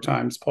that New York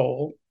Times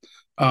poll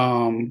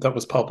that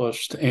was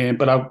published.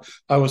 But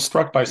I was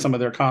struck by some of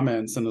their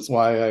comments, and that's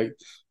why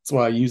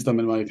I used them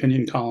in my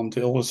opinion column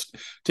to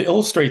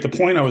illustrate the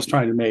point I was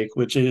trying to make,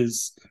 which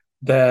is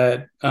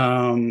that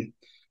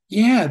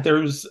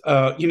there's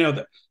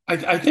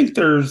I think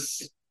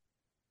there's,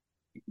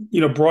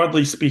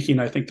 broadly speaking,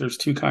 I think there's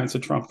two kinds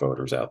of Trump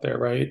voters out there,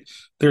 right?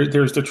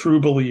 There's the true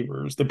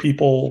believers, the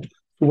people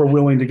who are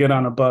willing to get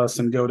on a bus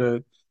and go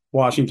to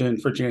Washington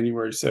for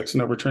January 6th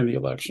and overturn the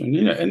election,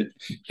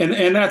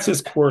 and that's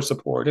his core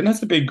support, and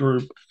that's a big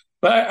group.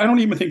 But I don't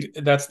even think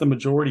that's the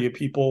majority of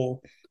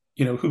people,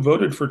 who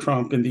voted for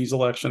Trump in these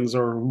elections,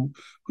 or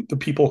the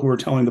people who are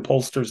telling the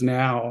pollsters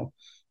now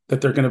that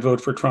they're going to vote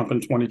for Trump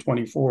in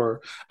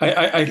 2024.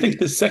 I think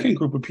the second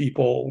group of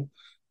people,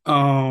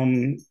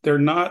 they're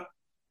not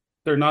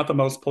the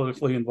most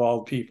politically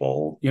involved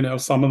people.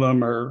 Some of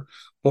them are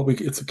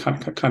it's a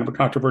kind of a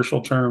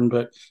controversial term,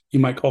 but you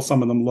might call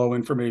some of them low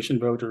information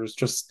voters,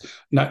 just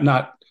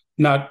not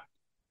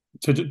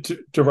to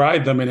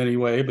deride them in any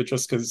way, but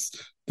just because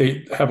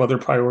they have other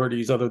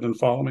priorities other than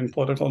following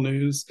political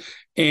news.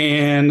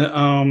 And,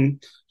 the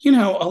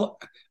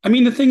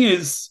thing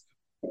is,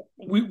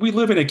 we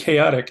live in a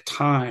chaotic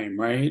time,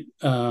 right?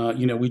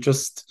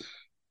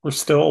 We're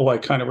still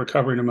like kind of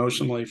recovering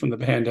emotionally from the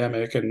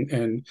pandemic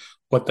and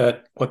what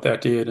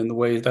that did and the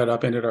way that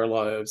upended our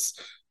lives.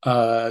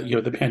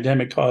 The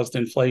pandemic caused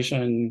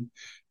inflation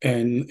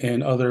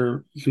and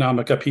other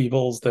economic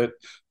upheavals that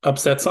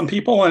upset some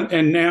people.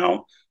 And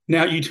now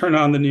you turn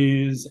on the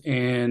news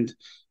and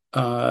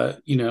a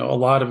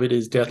lot of it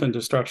is death and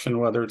destruction,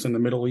 whether it's in the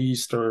Middle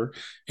East or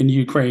in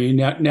Ukraine.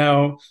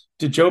 Now,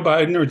 did Joe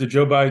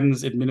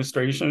Biden's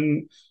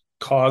administration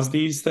cause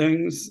these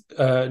things?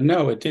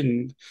 No, it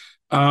didn't.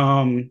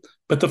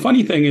 But the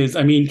funny thing is,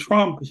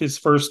 Trump, his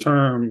first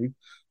term,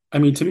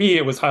 to me,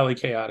 it was highly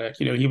chaotic.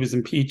 He was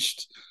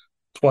impeached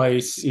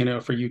twice,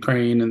 for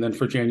Ukraine and then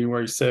for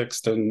January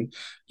 6th. And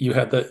you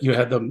had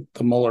the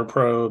Mueller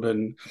probe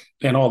and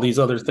all these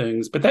other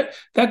things. But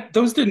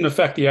those didn't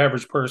affect the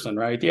average person,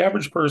 right? The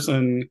average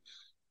person,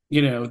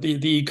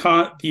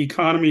 the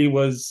economy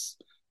was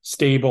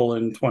stable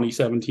in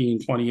 2017,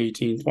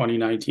 2018,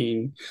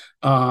 2019.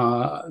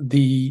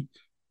 The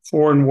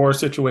foreign war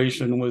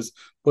situation was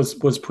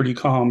pretty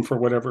calm for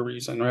whatever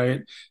reason,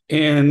 right?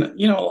 And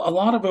a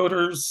lot of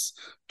voters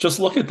just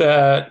look at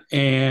that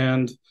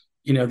and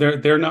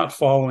they're not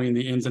following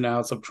the ins and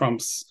outs of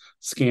Trump's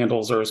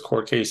scandals or his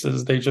court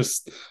cases. They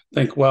just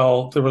think,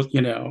 well, there was,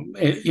 and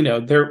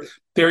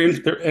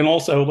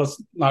also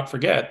let's not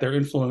forget they're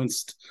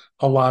influenced,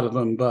 a lot of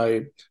them,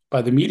 by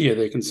the media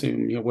they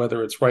consume.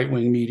 Whether it's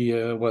right-wing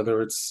media,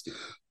 whether it's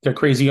their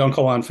crazy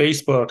uncle on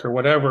Facebook or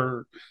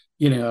whatever,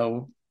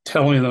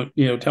 telling them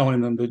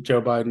that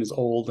Joe Biden is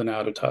old and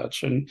out of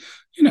touch. And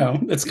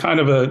it's kind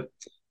of a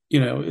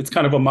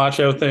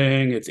macho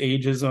thing. It's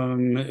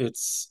ageism.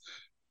 It's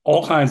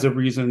all kinds of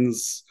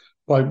reasons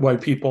why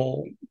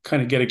people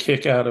kind of get a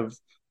kick out of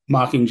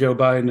mocking Joe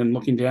Biden and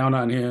looking down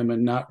on him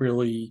and not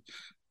really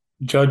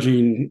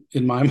judging,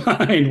 in my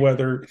mind,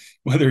 whether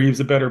he was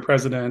a better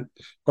president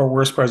or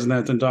worse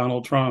president than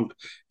Donald Trump.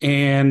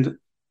 And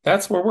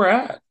that's where we're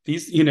at.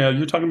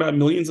 You're talking about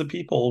millions of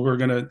people who are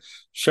going to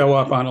show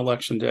up on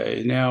election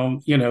day. Now,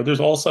 there's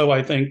also,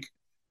 I think,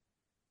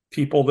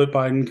 people that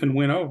Biden can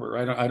win over.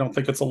 I don't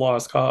think it's a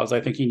lost cause.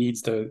 I think he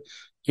needs to,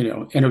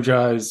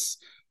 energize,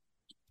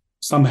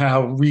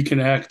 somehow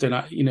reconnect. And,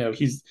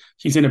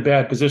 he's in a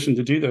bad position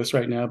to do this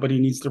right now, but he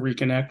needs to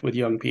reconnect with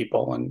young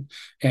people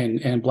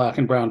and Black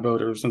and brown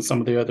voters and some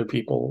of the other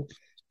people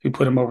who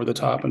put him over the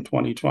top in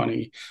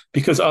 2020,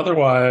 because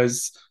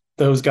otherwise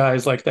those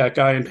guys, like that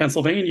guy in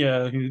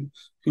Pennsylvania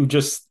who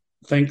just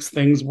thinks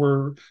things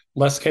were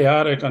less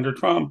chaotic under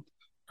Trump,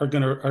 are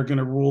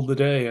gonna rule the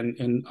day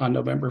on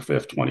November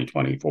 5th,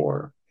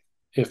 2024,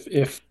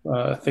 if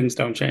things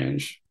don't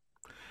change.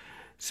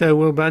 So,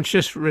 Will Bunch,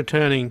 just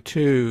returning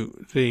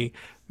to the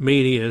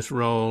media's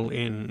role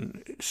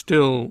in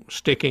still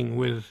sticking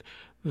with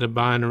the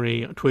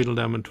binary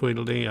Tweedledum and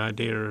Tweedledee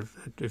idea of,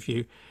 if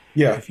you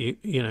Yeah. If you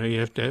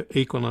have to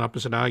equal and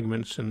opposite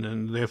arguments,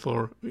 and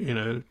therefore,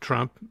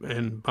 Trump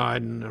and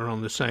Biden are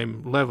on the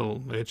same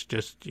level. It's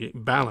just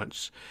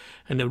balance.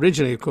 And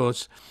originally, of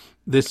course,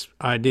 this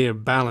idea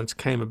of balance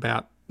came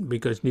about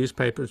because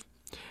newspapers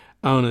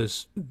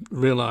owners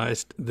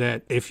realized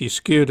that if you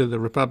skew to the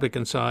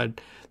Republican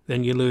side,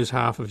 then you lose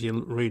half of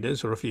your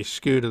readers, or if you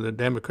skew to the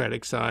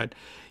Democratic side,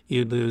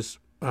 you lose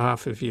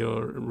half of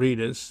your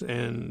readers,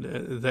 and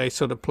they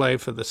sort of play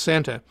for the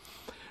center.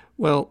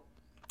 Well,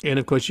 and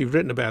of course, you've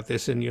written about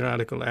this in your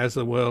article, As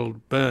the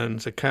World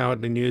Burns, a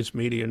Cowardly News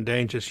Media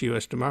Endangers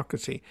U.S.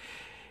 Democracy.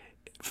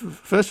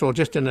 First of all,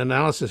 just an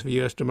analysis of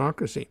U.S.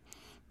 democracy.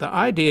 The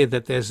idea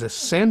that there's a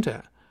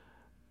center,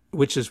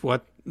 which is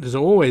what there's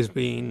always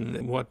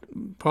been, what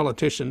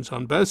politicians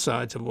on both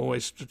sides have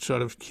always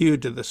sort of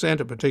hewed to the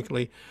center,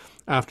 particularly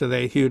after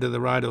they hew to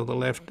the right or the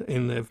left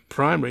in the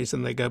primaries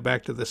and they go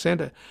back to the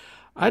center.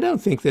 I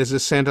don't think there's a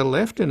center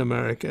left in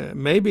America.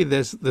 Maybe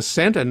there's the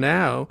center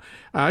now,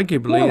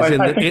 arguably,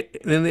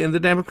 in the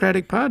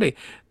Democratic Party.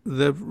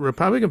 The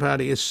Republican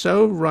Party is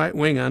so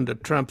right-wing under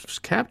Trump's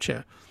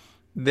capture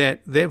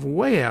that they're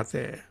way out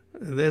there.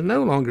 They're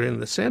no longer in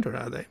the center,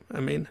 are they?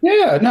 I mean,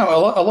 yeah,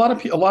 no. A lot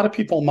of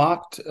people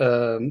mocked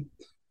Joe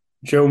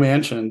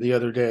Manchin the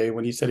other day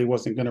when he said he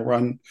wasn't going to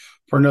run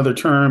for another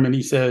term, and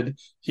he said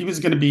he was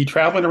going to be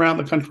traveling around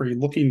the country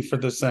looking for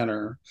the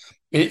center.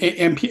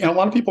 And a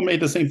lot of people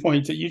made the same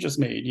point that you just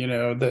made.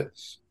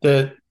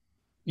 That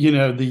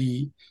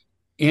the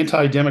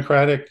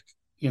anti-democratic,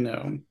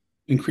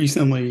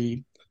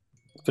 increasingly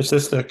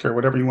fascistic or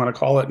whatever you want to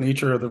call it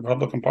nature of the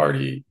Republican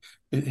Party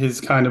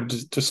has kind of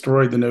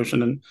destroyed the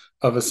notion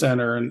of a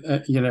center, and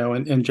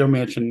Joe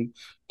Manchin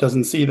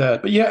doesn't see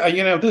that. But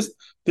yeah,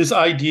 this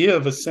idea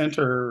of a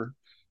center.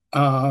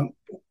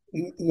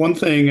 One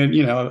thing,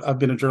 and I've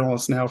been a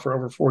journalist now for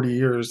over 40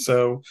 years,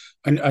 so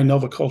I know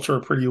the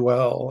culture pretty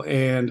well,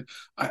 and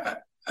I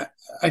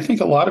think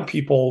a lot of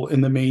people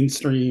in the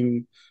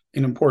mainstream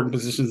in important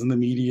positions in the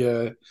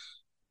media,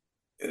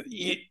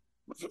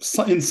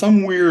 in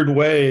some weird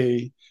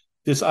way,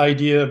 this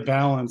idea of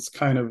balance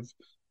kind of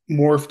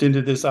morphed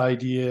into this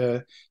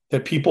idea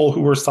that people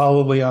who are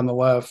solidly on the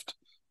left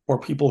or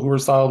people who are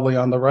solidly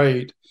on the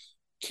right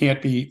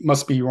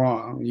must be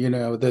wrong.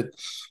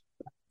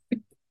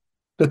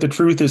 That the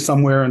truth is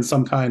somewhere in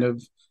some kind of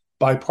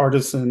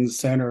bipartisan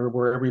center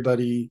where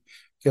everybody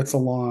gets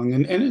along,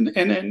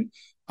 and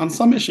on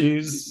some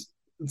issues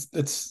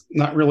it's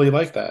not really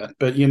like that.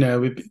 But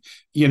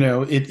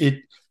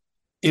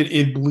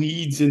it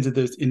bleeds into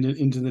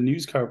the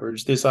news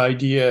coverage. This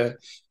idea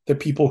that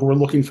people who are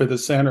looking for the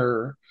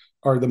center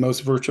are the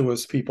most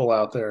virtuous people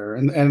out there,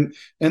 and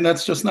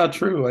that's just not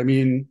true. I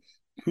mean,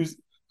 who's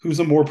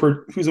a more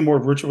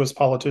virtuous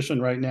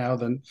politician right now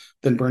than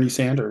Bernie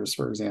Sanders,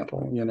 for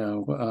example?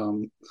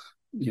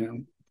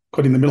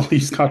 Putting the Middle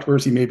East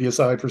controversy maybe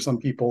aside for some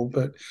people,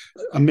 but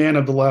a man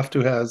of the left who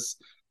has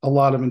a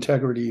lot of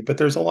integrity. But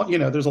there's a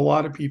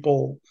lot of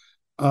people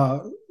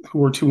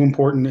who are too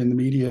important in the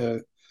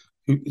media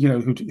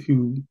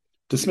who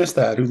dismiss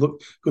that, who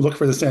look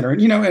for the center.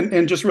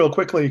 And just real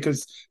quickly,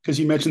 because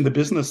you mentioned the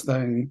business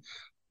thing,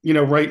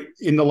 right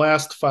in the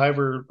last 5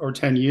 or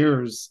 10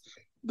 years,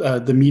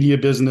 the media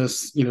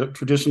business,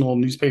 traditional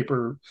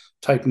newspaper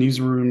type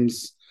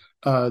newsrooms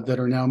that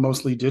are now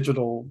mostly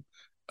digital,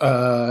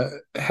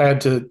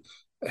 had to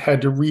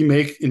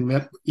reinvent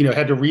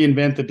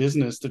the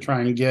business to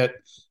try and get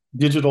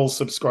digital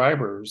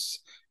subscribers.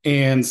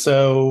 And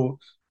so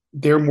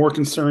they're more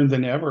concerned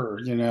than ever,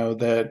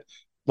 that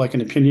like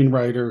an opinion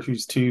writer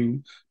who's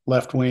too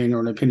left wing or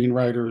an opinion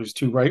writer who's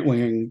too right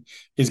wing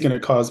is going to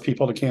cause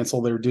people to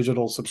cancel their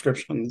digital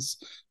subscriptions.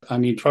 I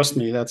mean, trust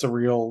me, that's a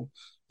real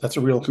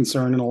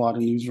concern in a lot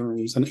of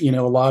newsrooms, and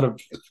a lot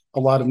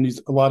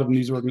of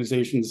news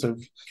organizations have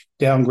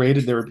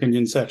downgraded their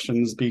opinion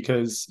sections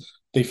because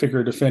they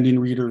figured offending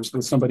readers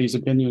with somebody's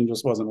opinion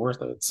just wasn't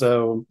worth it.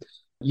 So,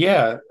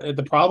 yeah,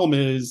 the problem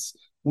is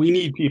we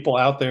need people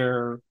out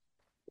there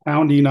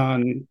pounding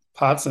on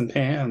pots and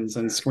pans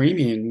and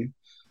screaming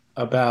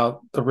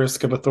about the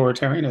risk of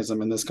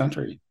authoritarianism in this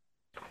country.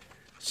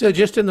 So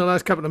just in the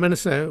last couple of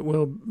minutes there,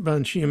 Will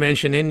Bunch, you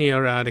mentioned in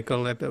your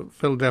article at the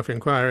Philadelphia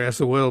Inquirer, As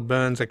the World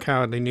Burns, a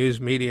Cowardly News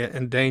Media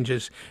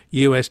Endangers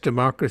U.S.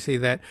 Democracy,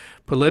 that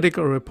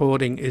political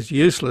reporting is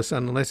useless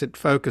unless it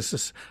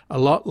focuses a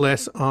lot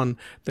less on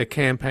the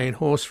campaign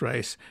horse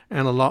race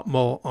and a lot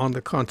more on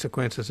the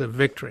consequences of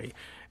victory.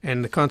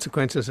 And the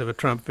consequences of a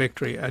Trump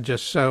victory are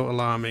just so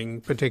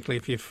alarming, particularly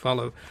if you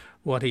follow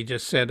what he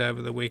just said over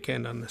the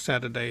weekend on the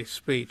Saturday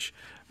speech.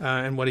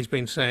 And what he's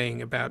been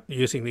saying about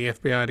using the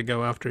FBI to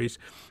go after his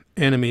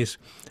enemies,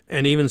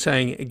 and even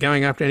saying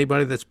going after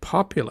anybody that's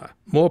popular,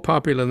 more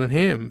popular than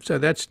him. So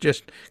that's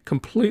just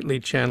completely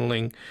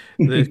channeling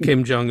the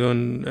Kim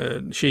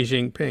Jong-un, Xi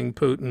Jinping,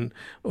 Putin,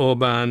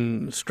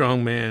 Orban,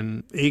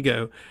 strongman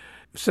ego.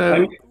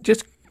 So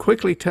just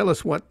quickly tell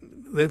us what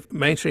the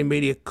mainstream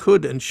media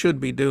could and should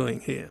be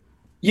doing here.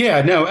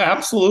 Yeah, no,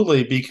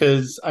 absolutely.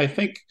 Because I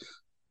think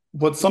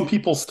what some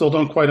people still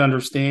don't quite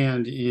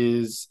understand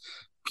is,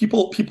 the media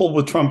people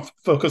with Trump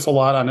focus a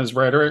lot on his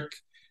rhetoric,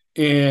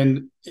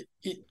 and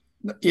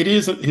it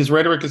is his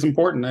rhetoric is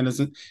important, and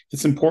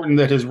it's important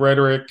that his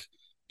rhetoric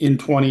in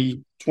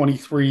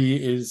 2023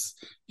 is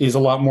a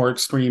lot more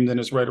extreme than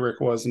his rhetoric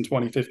was in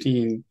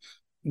 2015,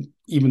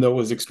 even though it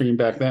was extreme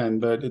back then,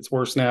 but it's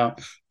worse now.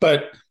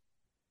 But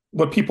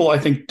what people I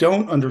think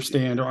don't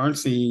understand or aren't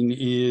seeing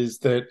is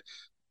that,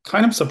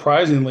 kind of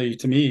surprisingly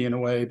to me in a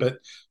way, but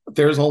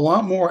there's a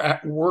lot more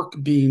at work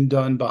being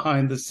done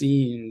behind the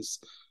scenes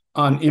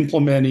on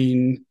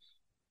implementing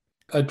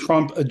a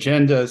Trump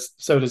agenda,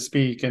 so to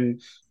speak.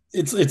 And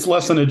it's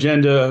less an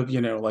agenda of,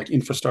 like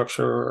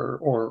infrastructure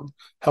or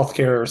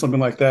healthcare or something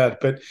like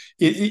that, but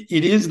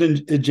it is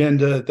an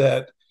agenda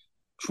that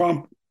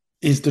Trump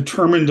is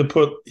determined to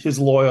put his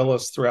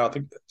loyalists throughout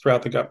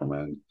the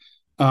government,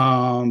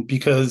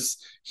 because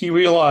he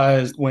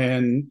realized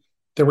when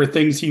there were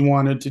things he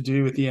wanted to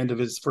do at the end of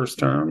his first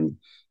term,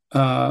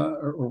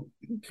 or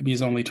maybe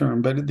his only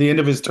term, but at the end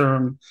of his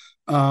term,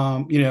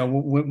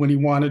 when he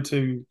wanted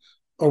to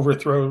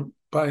overthrow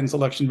Biden's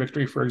election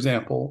victory, for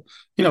example,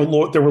 there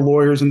were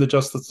lawyers in the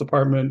Justice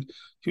Department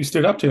who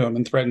stood up to him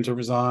and threatened to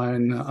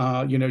resign.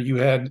 You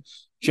had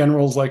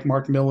generals like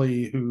Mark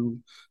Milley who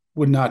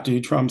would not do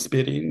Trump's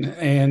bidding,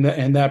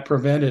 and that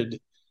prevented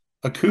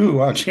a coup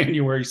on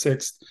January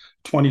 6th,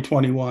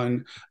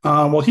 2021.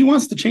 Well, he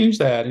wants to change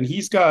that, and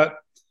he's got,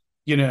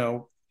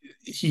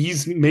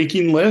 he's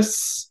making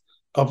lists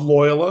of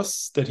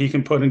loyalists that he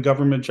can put in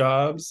government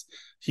jobs.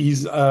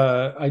 He's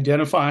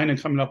identifying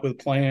and coming up with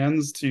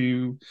plans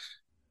to,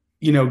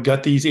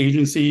 gut these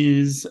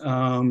agencies,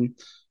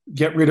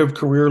 get rid of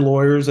career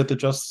lawyers at the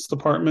Justice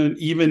Department,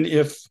 even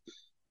if,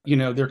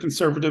 they're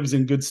conservatives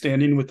in good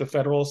standing with the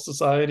Federalist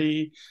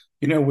Society,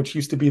 which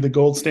used to be the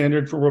gold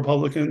standard for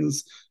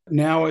Republicans.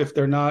 Now, if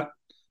they're not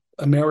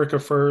America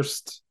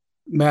First,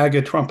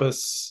 MAGA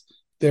Trumpists,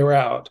 they're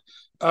out.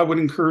 I would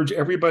encourage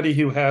everybody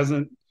who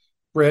hasn't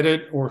read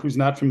it or who's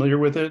not familiar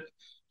with it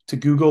to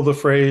Google the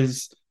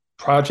phrase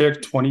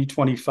Project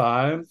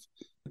 2025.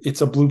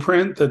 It's a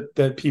blueprint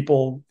that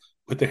people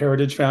with the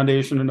Heritage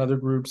Foundation and other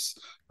groups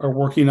are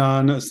working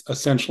on,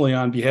 essentially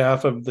on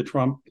behalf of the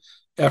Trump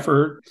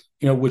effort,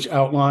 which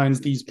outlines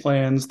these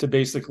plans to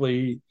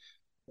basically,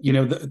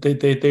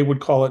 they would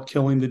call it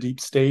killing the deep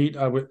state.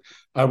 I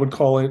would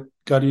call it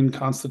gutting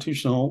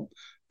constitutional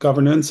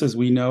governance as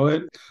we know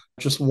it.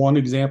 Just one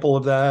example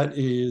of that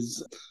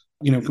is,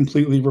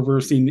 completely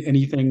reversing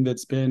anything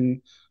that's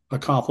been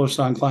accomplished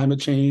on climate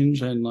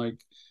change, and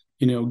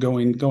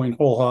going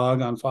whole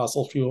hog on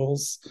fossil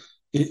fuels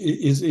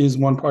is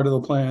one part of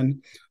the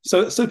plan.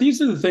 So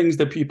these are the things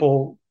that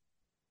people,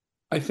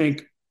 I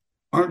think,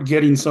 aren't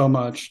getting so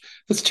much.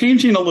 It's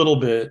changing a little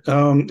bit.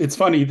 It's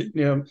funny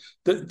that,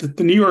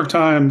 the New York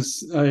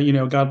Times,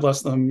 God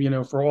bless them,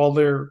 for all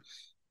their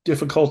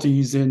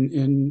difficulties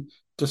in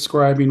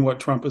describing what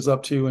Trump is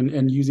up to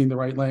and using the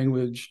right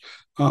language.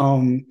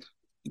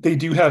 They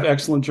do have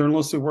excellent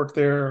journalists who work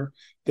there.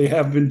 They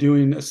have been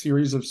doing a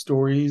series of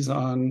stories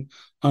on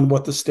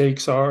what the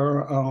stakes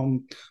are.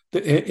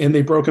 And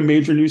they broke a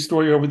major news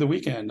story over the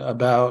weekend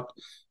about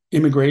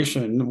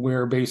immigration,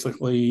 where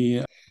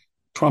basically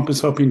Trump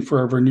is hoping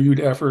for a renewed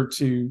effort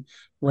to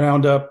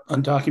round up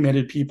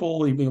undocumented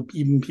people,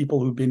 even people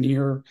who've been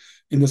here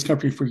in this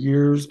country for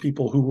years,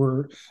 people who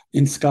were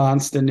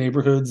ensconced in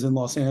neighborhoods in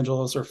Los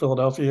Angeles or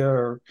Philadelphia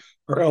or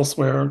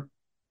elsewhere.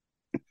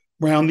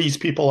 Round these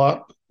people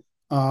up.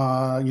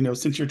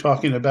 Since you're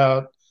talking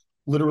about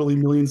literally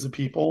millions of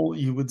people,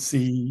 you would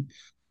see,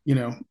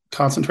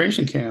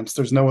 concentration camps.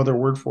 There's no other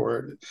word for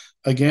it.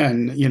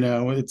 Again,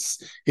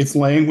 it's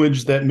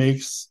language that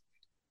makes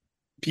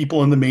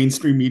people in the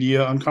mainstream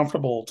media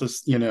uncomfortable to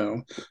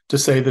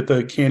say that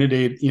the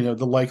candidate,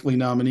 the likely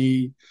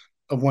nominee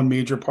of one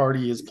major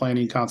party is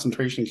planning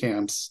concentration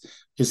camps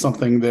is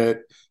something that,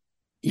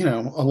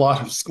 a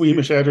lot of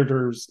squeamish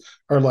editors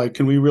are like,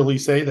 can we really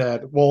say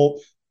that?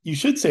 Well, you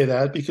should say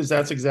that because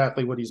that's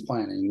exactly what he's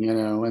planning,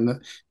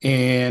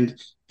 and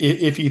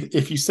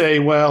if you say,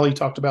 well, he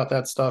talked about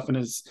that stuff in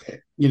his,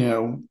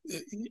 in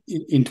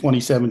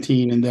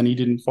 2017, and then he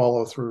didn't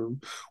follow through.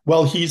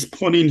 Well, he's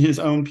putting his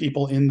own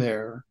people in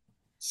there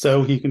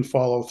so he can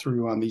follow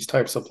through on these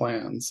types of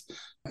plans.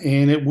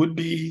 And it would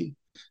be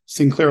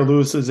Sinclair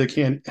Lewis says it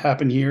can't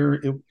happen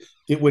here.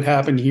 It would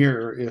happen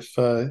here if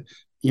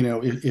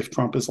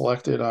Trump is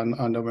elected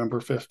on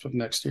November 5th of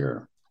next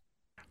year.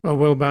 Well,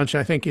 Will Bunch,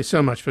 I thank you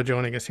so much for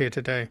joining us here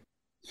today.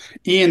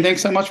 Ian,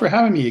 thanks so much for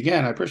having me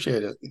again. I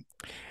appreciate it.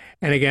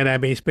 And again,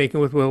 I've been speaking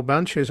with Will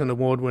Bunch, who's an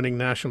award-winning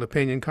national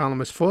opinion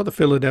columnist for the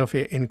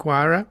Philadelphia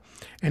Inquirer,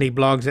 and he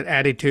blogs at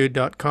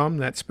attitude.com.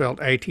 That's spelled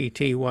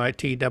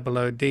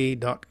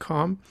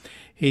ATTYTOOD.com.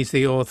 He's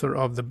the author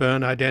of The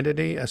Bern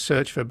Identity, A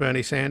Search for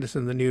Bernie Sanders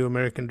and the New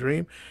American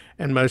Dream,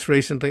 and most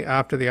recently,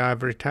 After the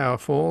Ivory Tower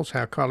Falls,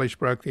 How College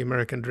Broke the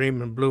American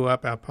Dream and Blew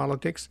Up Our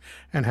Politics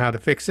and How to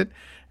Fix It.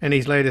 And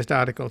his latest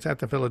articles at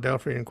the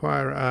Philadelphia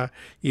Inquirer are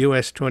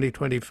U.S.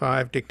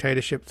 2025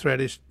 Dictatorship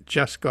Threat is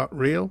Just Got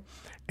Real,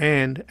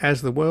 and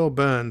As the World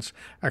Burns,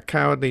 a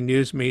Cowardly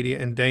News Media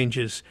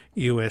Endangers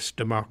U.S.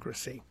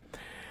 Democracy.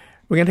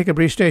 We're going to take a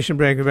brief station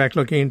break. We're back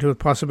looking into the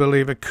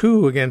possibility of a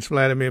coup against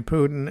Vladimir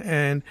Putin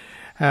and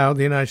how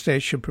the United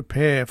States should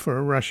prepare for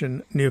a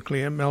Russian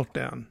nuclear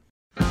meltdown.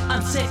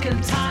 I'm sick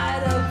and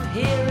tired of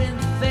hearing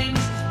things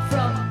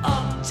from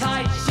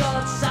uptight,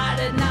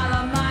 short-sighted,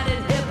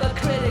 narrow-minded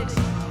hypocritics.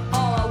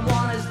 All I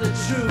want is the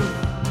truth.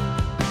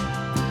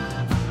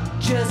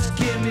 Just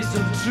give me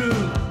some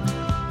truth.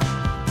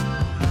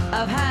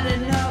 I've had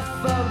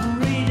enough of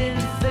reading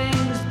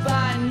things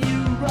by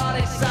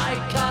neurotic,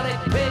 psychotic,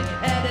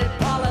 pig-headed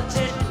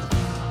politicians.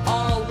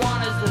 All I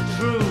want is the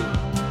truth.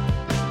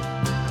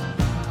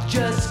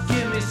 Just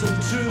give me some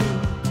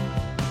truth.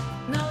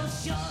 No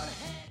short-head.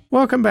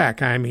 Welcome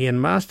back. I'm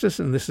Ian Masters,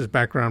 and this is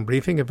Background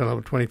Briefing,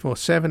 available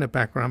 24/7 at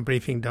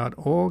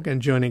backgroundbriefing.org.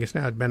 And joining us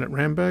now is Bennett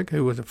Ramberg,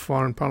 who was a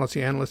foreign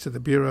policy analyst at the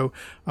Bureau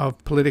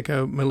of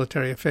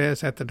Politico-Military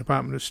Affairs at the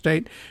Department of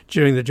State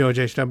during the George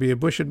H.W.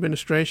 Bush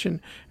administration,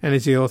 and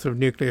is the author of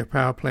Nuclear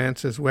Power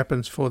Plants as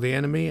Weapons for the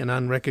Enemy, an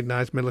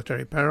Unrecognized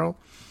Military Peril.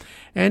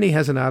 And he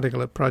has an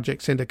article at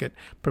Project Syndicate,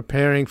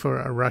 Preparing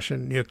for a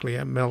Russian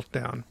Nuclear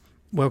Meltdown.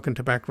 Welcome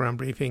to Background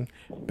Briefing,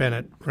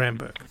 Bennett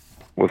Ramberg.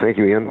 Well, thank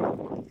you, Ian.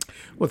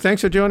 Well,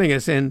 thanks for joining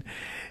us. And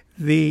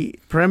the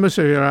premise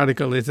of your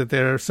article is that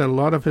there are a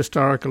lot of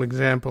historical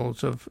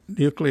examples of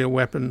nuclear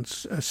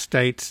weapons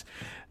states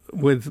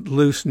with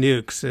loose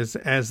nukes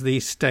as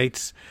these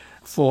states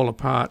fall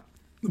apart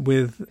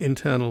with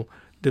internal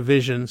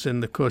divisions.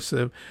 And, of course,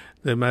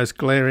 the most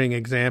glaring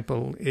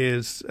example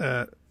is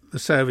the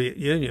Soviet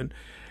Union.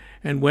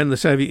 And when the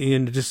Soviet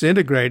Union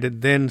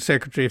disintegrated, then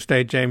Secretary of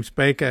State James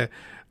Baker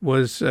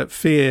was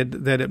feared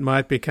that it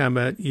might become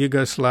a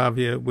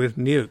Yugoslavia with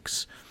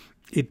nukes.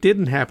 It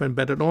didn't happen,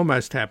 but it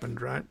almost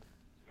happened, right?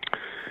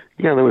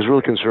 Yeah, there was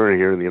real concern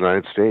here in the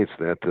United States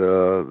that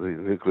the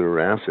nuclear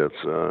assets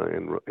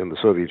in the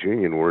Soviet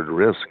Union were at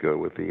risk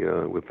with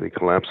the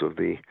collapse of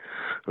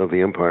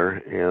the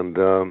empire,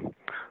 and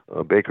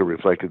Baker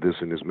reflected this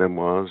in his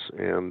memoirs,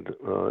 and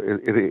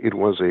it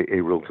was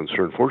a real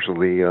concern.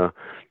 Fortunately,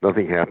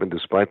 nothing happened,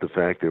 despite the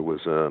fact there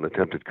was an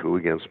attempted coup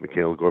against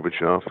Mikhail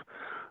Gorbachev,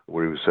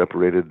 where he was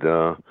separated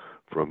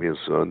from his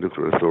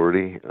nuclear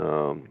authority.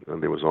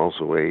 And there was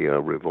also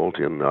a revolt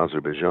in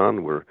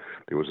Azerbaijan, where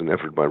there was an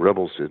effort by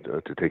rebels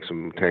to take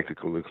some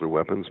tactical nuclear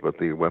weapons, but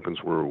the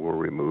weapons were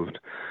removed.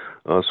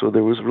 So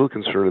there was real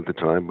concern at the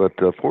time. But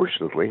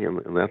fortunately,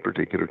 in that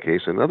particular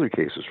case, and other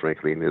cases,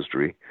 frankly, in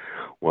history,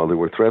 while there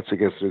were threats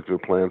against nuclear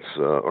plants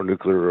or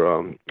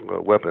nuclear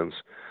weapons,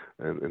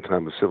 and in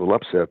time of civil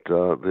upset,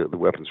 the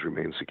weapons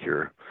remained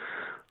secure.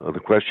 The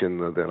question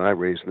that I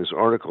raised in this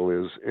article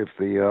is if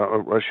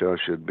Russia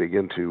should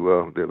begin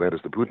to, that is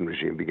the Putin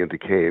regime, begin to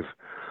cave,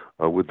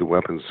 would the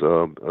weapons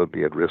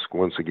be at risk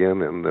once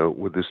again, and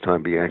would this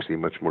time be actually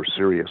much more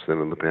serious than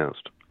in the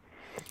past?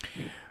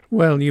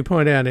 Well, you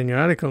point out in your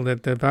article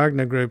that the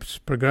Wagner Group's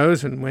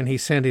Prigozhin, when he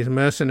sent his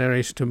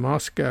mercenaries to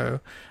Moscow,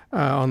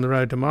 on the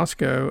road to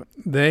Moscow,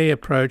 they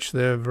approached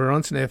the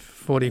Voronezh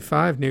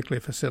 45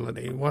 nuclear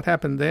facility. What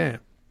happened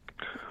there?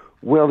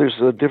 Well, there's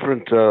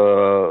different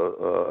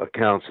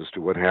accounts as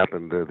to what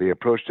happened. They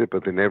approached it,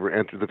 but they never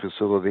entered the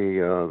facility.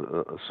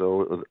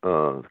 So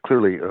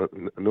clearly,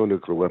 no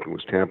nuclear weapon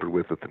was tampered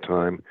with at the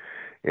time,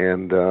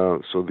 and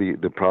so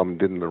the problem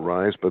didn't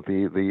arise. But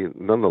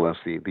nonetheless,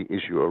 the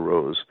issue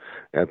arose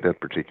at that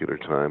particular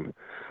time.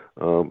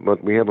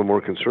 But we have a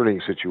more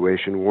concerning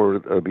situation where,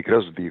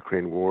 because of the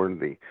Ukraine war and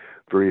the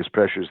various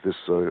pressures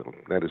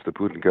that is the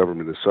Putin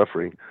government is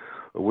suffering,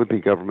 would the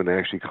government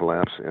actually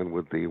collapse, and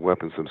would the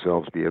weapons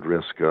themselves be at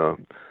risk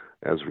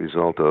as a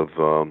result of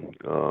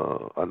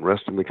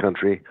unrest in the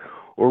country?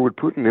 Or would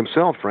Putin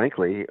himself,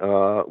 frankly,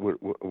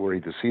 were he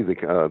to see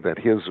that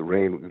his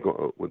reign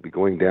would be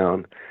going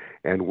down,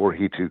 and were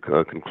he to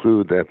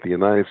conclude that the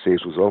United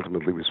States was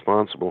ultimately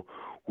responsible,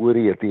 would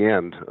he at the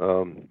end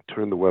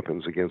turn the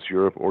weapons against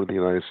Europe or the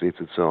United States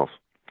itself?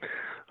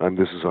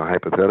 This is a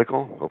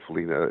hypothetical.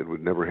 Hopefully it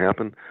would never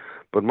happen.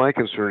 But my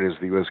concern is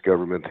the U.S.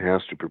 government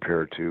has to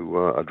prepare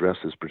to address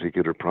this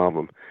particular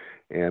problem,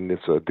 and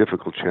it's a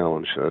difficult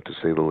challenge, to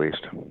say the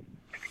least.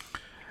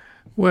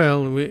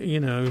 Well, we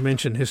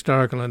mentioned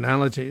historical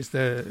analogies.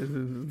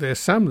 There's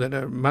some that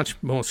are much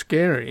more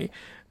scary.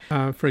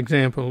 For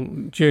example,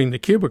 during the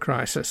Cuba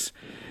crisis,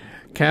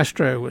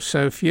 Castro was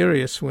so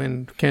furious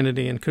when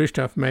Kennedy and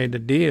Khrushchev made a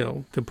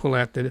deal to pull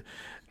out the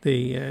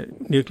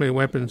nuclear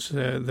weapons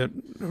that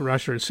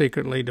Russia had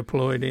secretly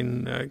deployed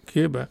in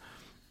Cuba.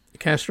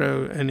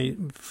 Castro and his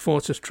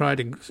forces tried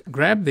to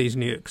grab these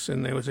nukes,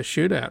 and there was a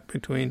shootout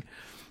between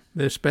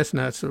the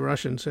Spetsnaz, the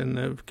Russians, and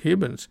the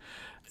Cubans.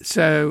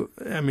 So,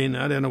 I mean,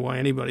 I don't know why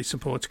anybody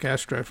supports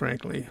Castro,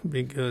 frankly,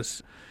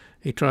 because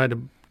he tried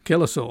to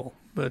kill us all.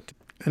 But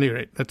at any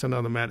rate, that's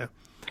another matter.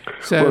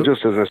 So, well,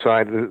 just as an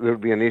aside, there would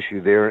be an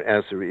issue there,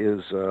 as there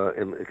is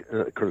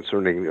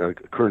concerning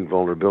current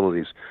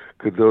vulnerabilities.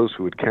 Could those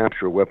who would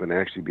capture a weapon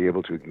actually be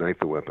able to ignite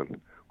the weapon?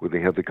 Would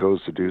they have the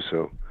codes to do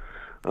so?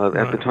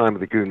 At the time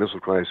of the Cuban Missile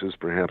Crisis,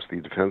 perhaps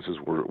the defenses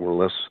were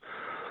less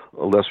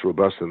less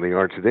robust than they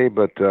are today,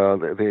 but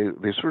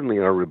they certainly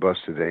are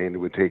robust today, and it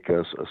would take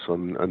us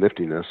some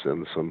niftiness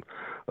and some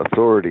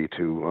authority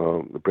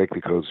to break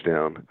the codes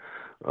down.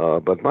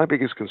 But my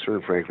biggest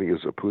concern, frankly,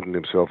 is Putin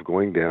himself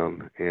going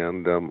down,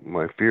 and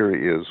my fear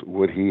is,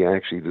 would he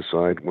actually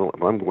decide, well,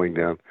 if I'm going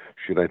down,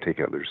 should I take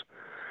others?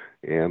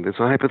 And it's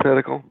a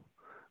hypothetical.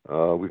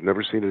 We've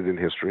never seen it in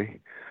history,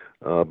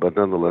 but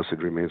nonetheless, it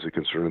remains a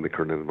concern in the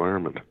current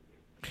environment.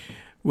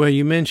 Well,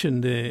 you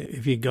mentioned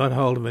if you got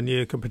hold of a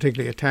nuke, or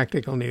particularly a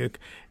tactical nuke,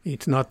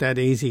 it's not that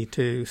easy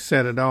to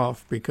set it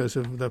off because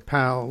of the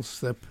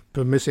PALs, the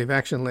permissive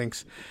action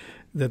links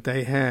that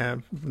they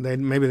have.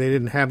 Maybe they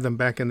didn't have them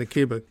back in the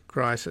Cuba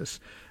crisis.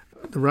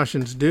 The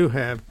Russians do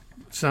have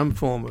some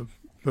form of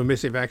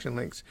permissive action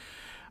links.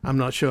 I'm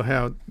not sure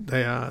how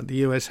they are. The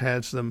U.S.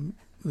 has them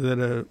that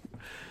are,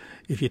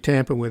 if you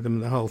tamper with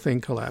them, the whole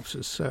thing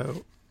collapses.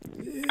 So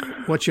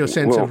what's your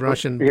sense of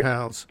Russian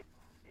PALs?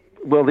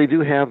 Well, they do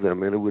have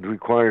them, and it would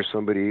require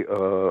somebody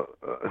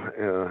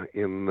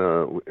in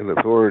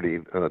authority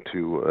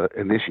to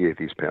initiate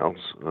these PALs.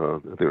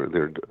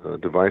 They're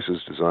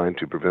devices designed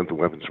to prevent the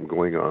weapons from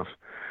going off.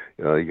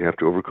 You have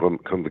to overcome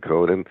the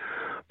code, and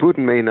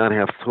Putin may not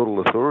have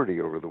total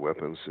authority over the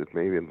weapons. It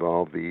may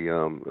involve the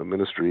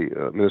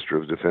Minister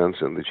of Defense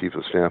and the Chief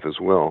of Staff as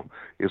well.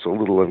 It's a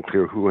little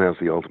unclear who has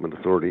the ultimate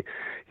authority.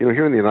 You know,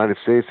 here in the United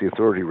States, the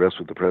authority rests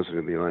with the President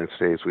of the United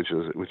States, which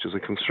is a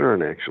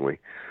concern, actually.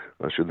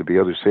 Should there be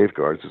other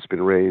safeguards? It's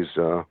been raised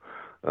a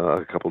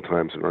couple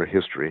times in our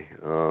history,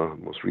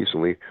 most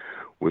recently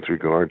with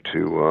regard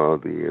to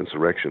the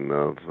insurrection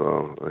of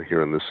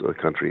here in this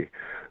country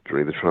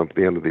during the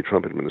end of the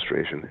Trump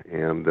administration.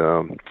 And,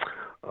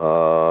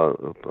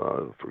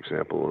 for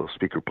example,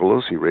 Speaker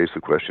Pelosi raised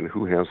the question,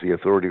 who has the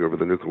authority over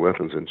the nuclear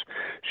weapons? And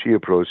she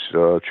approached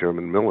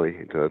Chairman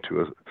Milley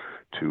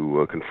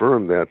to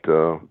confirm that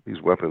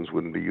these weapons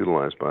wouldn't be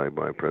utilized by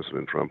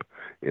President Trump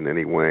in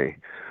any way.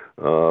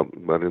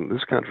 But in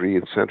this country,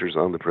 it centers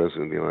on the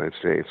President of the United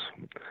States.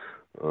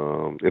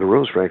 It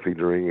arose, frankly,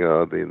 during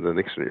the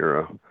Nixon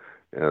era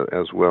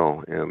as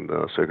well, and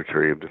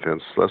Secretary of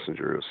Defense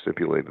Schlesinger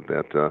stipulated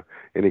that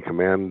any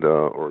command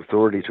or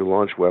authority to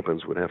launch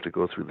weapons would have to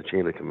go through the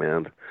chain of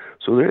command.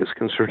 So there is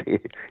concern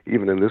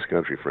even in this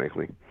country,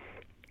 frankly.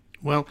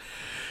 Well,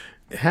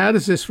 how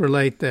does this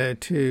relate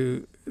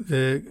to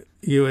the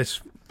U.S.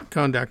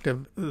 conduct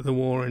of the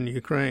war in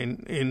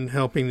Ukraine in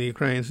helping the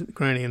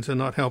Ukrainians and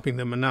not helping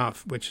them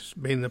enough, which has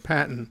been the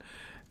pattern?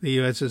 The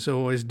U.S. has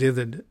always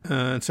dithered,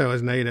 and so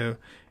has NATO.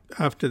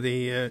 After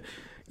the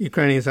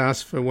Ukrainians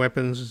ask for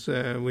weapons,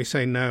 we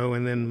say no,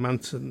 and then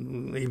months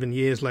and even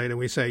years later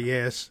we say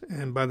yes,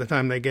 and by the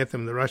time they get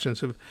them, the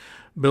Russians have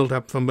built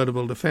up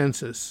formidable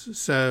defenses.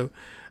 So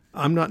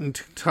I'm not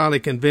entirely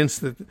convinced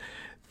that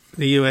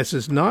the U.S.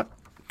 is not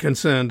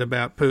concerned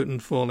about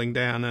Putin falling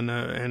down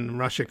and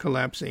Russia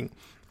collapsing,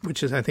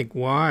 which is, I think,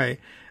 why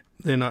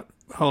they're not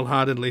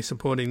wholeheartedly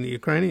supporting the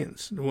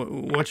Ukrainians.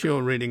 What's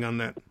your reading on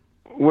that?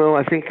 Well,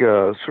 I think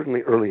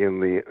certainly early in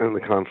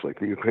the conflict,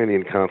 the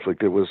Ukrainian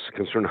conflict, it was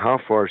concerned how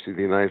far should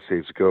the United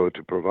States go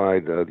to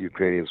provide the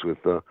Ukrainians with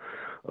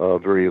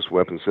various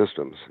weapon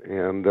systems,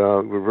 and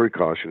we're very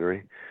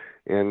cautionary,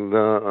 and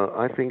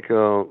I think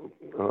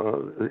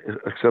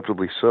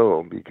acceptably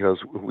so, because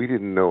we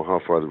didn't know how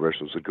far the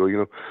Russians would go. You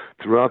know,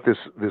 throughout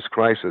this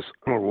crisis,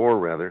 or war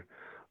rather,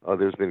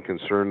 there's been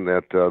concern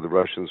that the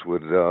Russians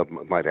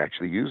might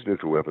actually use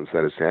nuclear weapons,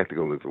 that is,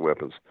 tactical nuclear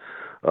weapons,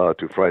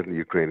 to frighten the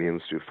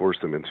Ukrainians, to force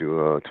them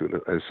into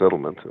a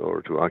settlement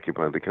or to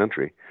occupy the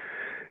country.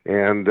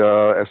 And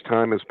as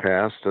time has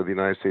passed, the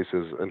United States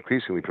has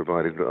increasingly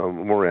provided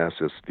more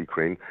assets to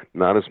Ukraine,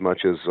 not as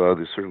much as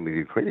certainly the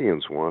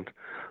Ukrainians want,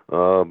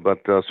 but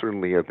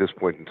certainly at this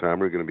point in time,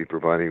 we're going to be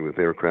providing with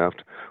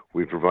aircraft.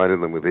 We've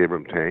provided them with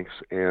Abrams tanks,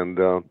 and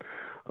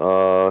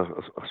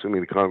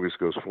assuming the Congress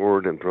goes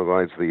forward and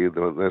provides the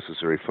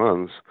necessary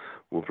funds,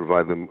 we'll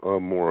provide them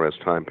more as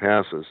time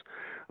passes.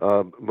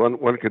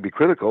 One could be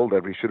critical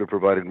that we should have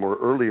provided more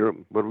earlier,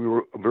 but we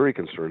were very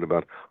concerned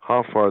about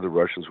how far the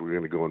Russians were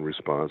going to go in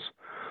response.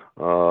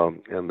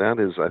 And that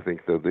is, I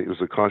think, it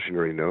was a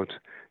cautionary note,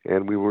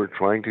 and we were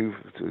trying to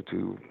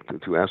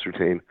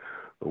ascertain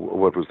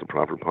what was the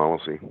proper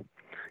policy.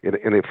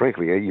 In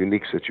frankly, a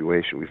unique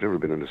situation. We've never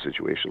been in a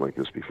situation like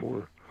this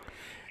before.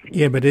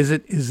 Yeah, but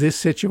is this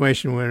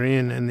situation we're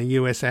in and the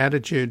U.S.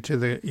 attitude to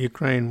the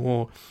Ukraine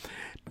war,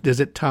 does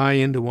it tie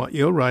into what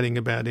you're writing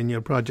about in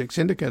your Project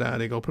Syndicate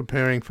article,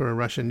 Preparing for a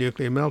Russian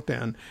Nuclear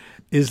Meltdown?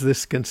 Is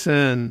this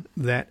concern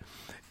that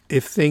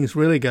if things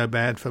really go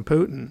bad for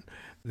Putin,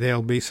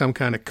 there'll be some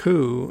kind of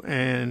coup,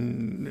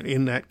 and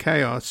in that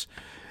chaos,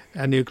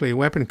 a nuclear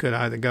weapon could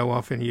either go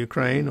off in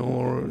Ukraine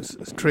or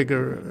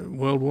trigger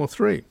World War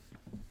III?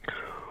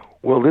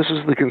 Well, this is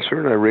the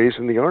concern I raised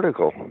in the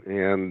article,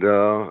 and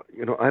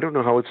I don't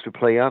know how it's to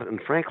play out. And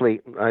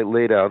frankly, I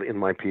laid out in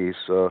my piece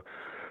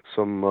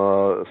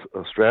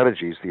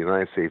strategies the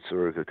United States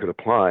could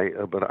apply,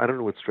 but I don't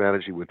know what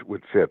strategy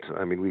would fit.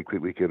 I mean,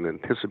 we can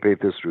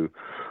anticipate this through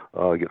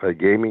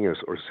gaming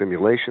or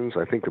simulations.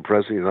 I think the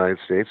President of the United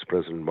States,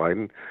 President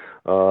Biden,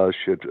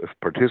 should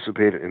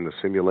participate in the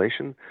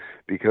simulation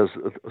because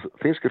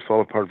things could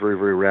fall apart very,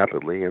 very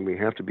rapidly, and we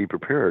have to be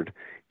prepared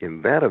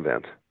in that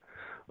event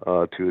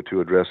to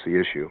address the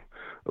issue.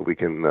 We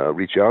can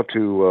reach out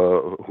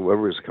to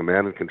whoever is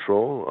command and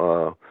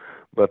control.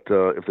 But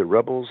if they're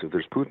rebels, if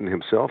there's Putin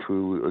himself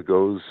who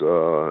goes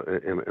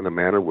in a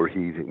manner where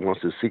he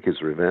wants to seek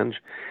his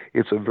revenge,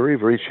 it's a very,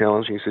 very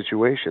challenging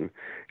situation,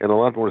 and a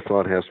lot more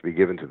thought has to be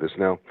given to this.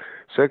 Now,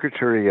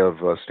 Secretary of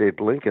State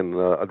Blinken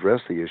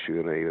addressed the issue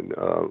in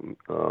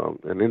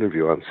an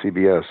interview on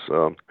CBS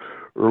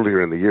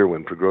earlier in the year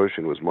when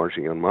Prigozhin was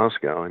marching on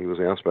Moscow, and he was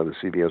asked by the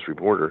CBS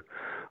reporter,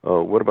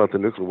 what about the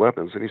nuclear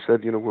weapons? And he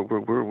said,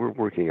 we're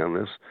working on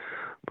this.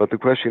 But the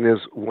question is,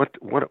 what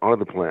are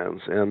the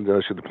plans, and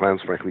should the plans,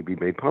 frankly, be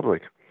made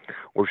public,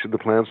 or should the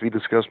plans be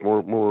discussed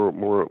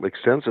more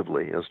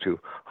extensively as to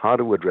how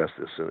to address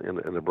this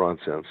in a broad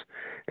sense,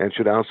 and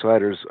should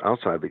outsiders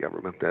outside the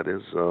government, that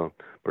is,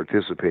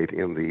 participate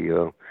in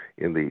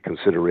the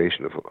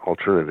consideration of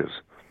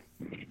alternatives?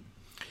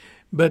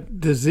 But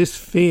does this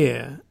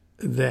fear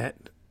that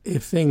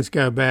if things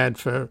go bad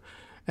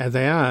as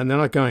they are, and they're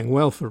not going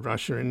well for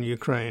Russia and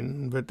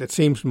Ukraine, but it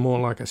seems more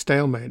like a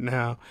stalemate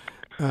now.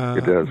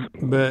 It does.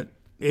 But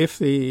if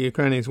the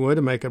Ukrainians were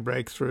to make a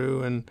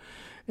breakthrough,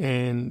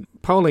 and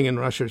polling in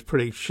Russia is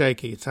pretty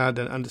shaky, it's hard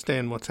to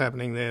understand what's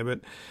happening there, but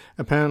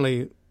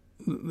apparently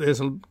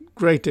there's a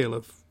great deal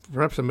of,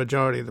 perhaps a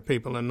majority of the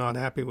people are not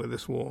happy with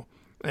this war,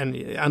 and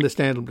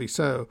understandably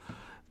so,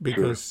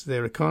 because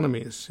their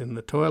economy is in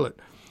the toilet.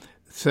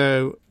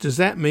 So does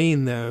that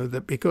mean, though,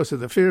 that because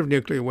of the fear of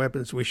nuclear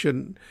weapons, we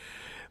should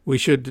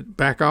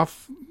back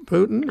off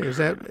Putin? Is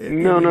that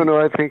no?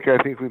 I think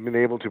we've been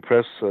able to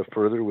press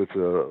further with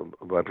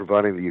by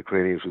providing the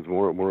Ukrainians with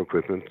more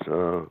equipment,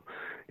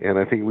 and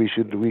I think we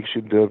should press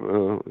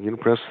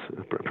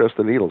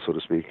the needle, so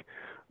to speak,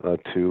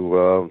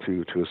 to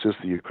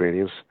assist the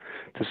Ukrainians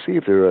to see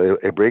if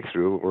a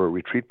breakthrough or a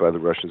retreat by the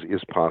Russians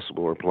is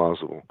possible or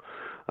plausible.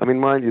 I mean,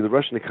 mind you, the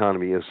Russian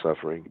economy is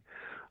suffering.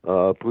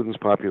 Putin's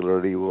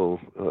popularity will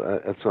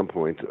at some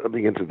point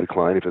begin to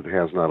decline if it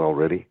has not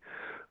already.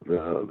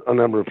 A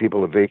number of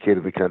people have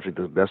vacated the country.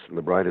 The best and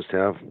the brightest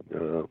have,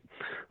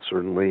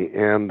 certainly,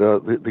 and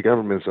the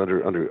government's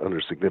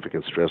under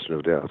significant stress, no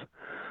doubt.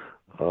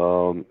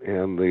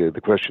 And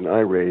the question I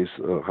raise,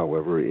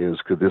 however,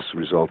 is could this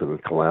result in a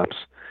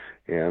collapse,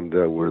 and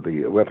where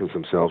the weapons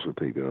themselves would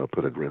be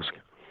put at risk?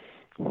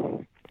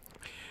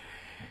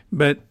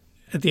 But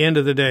at the end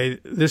of the day,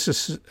 this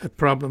is a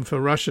problem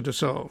for Russia to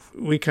solve.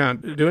 We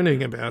can't do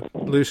anything about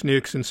loose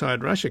nukes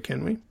inside Russia,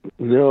 can we?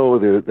 No,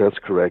 that's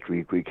correct.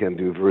 We can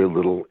do very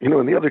little. In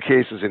the other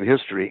cases in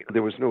history,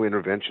 there was no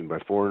intervention by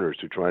foreigners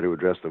to try to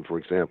address them. For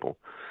example,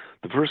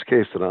 the first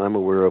case that I'm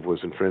aware of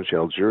was in French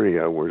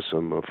Algeria, where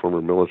some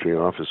former military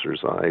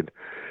officers eyed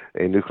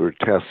a nuclear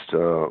test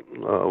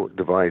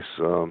device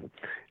and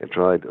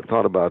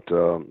thought about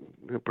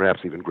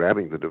perhaps even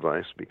grabbing the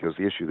device, because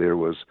the issue there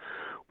was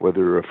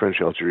whether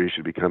French Algeria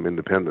should become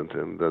independent,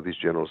 and these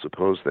generals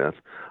opposed that.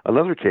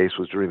 Another case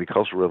was during the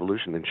Cultural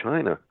Revolution in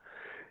China,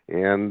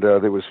 and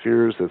there was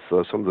fears that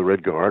some of the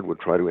Red Guard would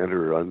try to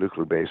enter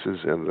nuclear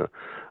bases and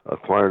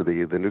acquire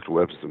the nuclear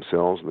weapons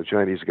themselves, and the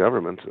Chinese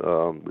government,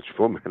 which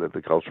fomented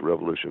the Cultural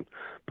Revolution,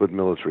 put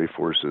military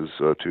forces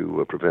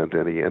to prevent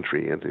any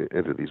entry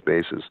into these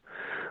bases.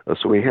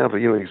 So we have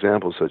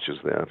examples such as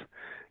that.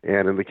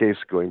 And in the case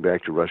going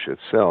back to Russia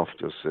itself,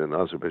 just in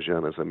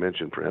Azerbaijan, as I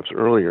mentioned perhaps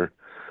earlier,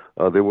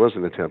 there was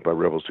an attempt by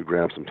rebels to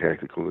grab some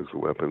tactical nuclear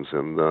weapons,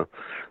 and the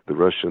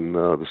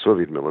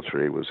Soviet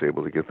military was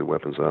able to get the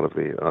weapons out of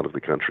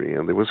the country.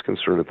 And there was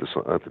concern at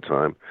the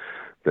time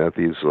that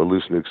these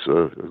loose nukes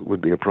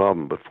would be a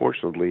problem, but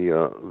fortunately,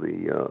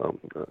 the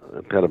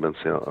impediments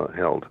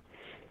held.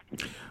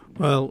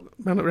 Well,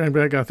 Bennett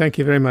Ramberg, thank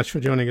you very much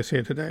for joining us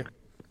here today.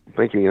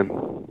 Thank you,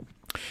 Ian.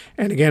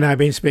 And again, I've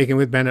been speaking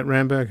with Bennett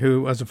Ramberg,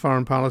 who was a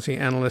foreign policy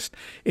analyst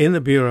in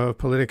the Bureau of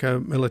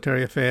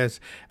Politico-Military Affairs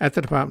at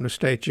the Department of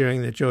State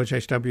during the George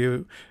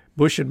H.W.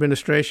 Bush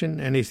administration,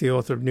 and he's the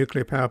author of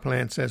Nuclear Power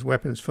Plants as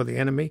Weapons for the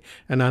Enemy,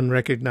 an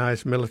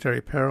Unrecognized Military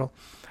Peril.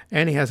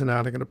 And he has an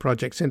article at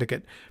Project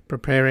Syndicate,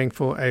 Preparing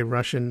for a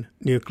Russian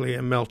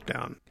Nuclear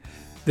Meltdown.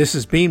 This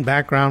has been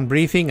Background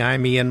Briefing.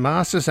 I'm Ian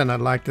Masters, and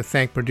I'd like to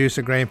thank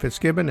producer Graham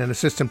Fitzgibbon and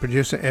assistant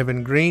producer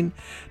Evan Green.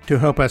 To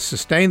help us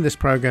sustain this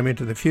program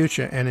into the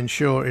future and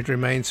ensure it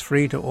remains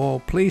free to all,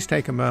 please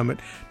take a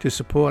moment to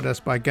support us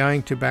by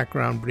going to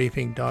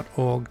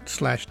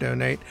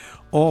backgroundbriefing.org/donate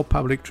or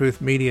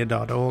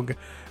publictruthmedia.org,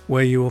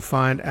 where you will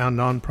find our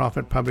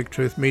non-profit Public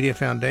Truth Media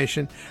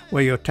Foundation,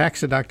 where your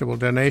tax-deductible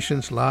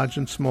donations, large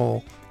and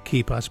small,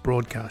 keep us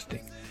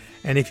broadcasting.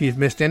 And if you've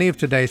missed any of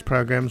today's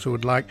programs or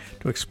would like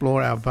to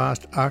explore our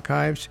vast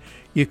archives,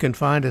 you can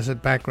find us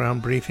at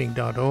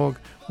backgroundbriefing.org,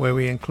 where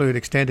we include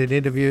extended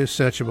interviews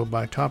searchable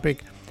by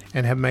topic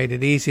and have made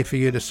it easy for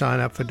you to sign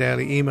up for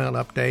daily email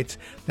updates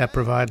that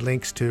provide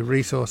links to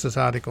resources,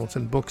 articles,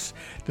 and books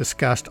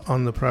discussed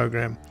on the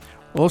program.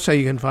 Also,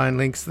 you can find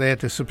links there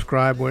to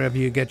subscribe wherever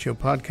you get your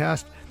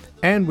podcast,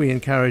 and we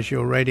encourage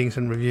your ratings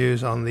and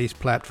reviews on these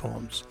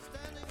platforms.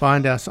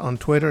 Find us on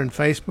Twitter and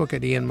Facebook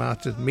at Ian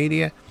Masters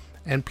Media,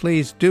 and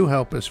please do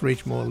help us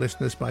reach more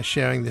listeners by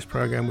sharing this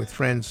program with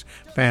friends,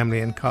 family,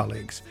 and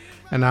colleagues.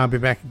 And I'll be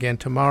back again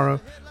tomorrow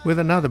with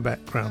another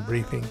background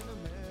briefing.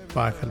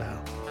 Bye for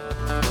now.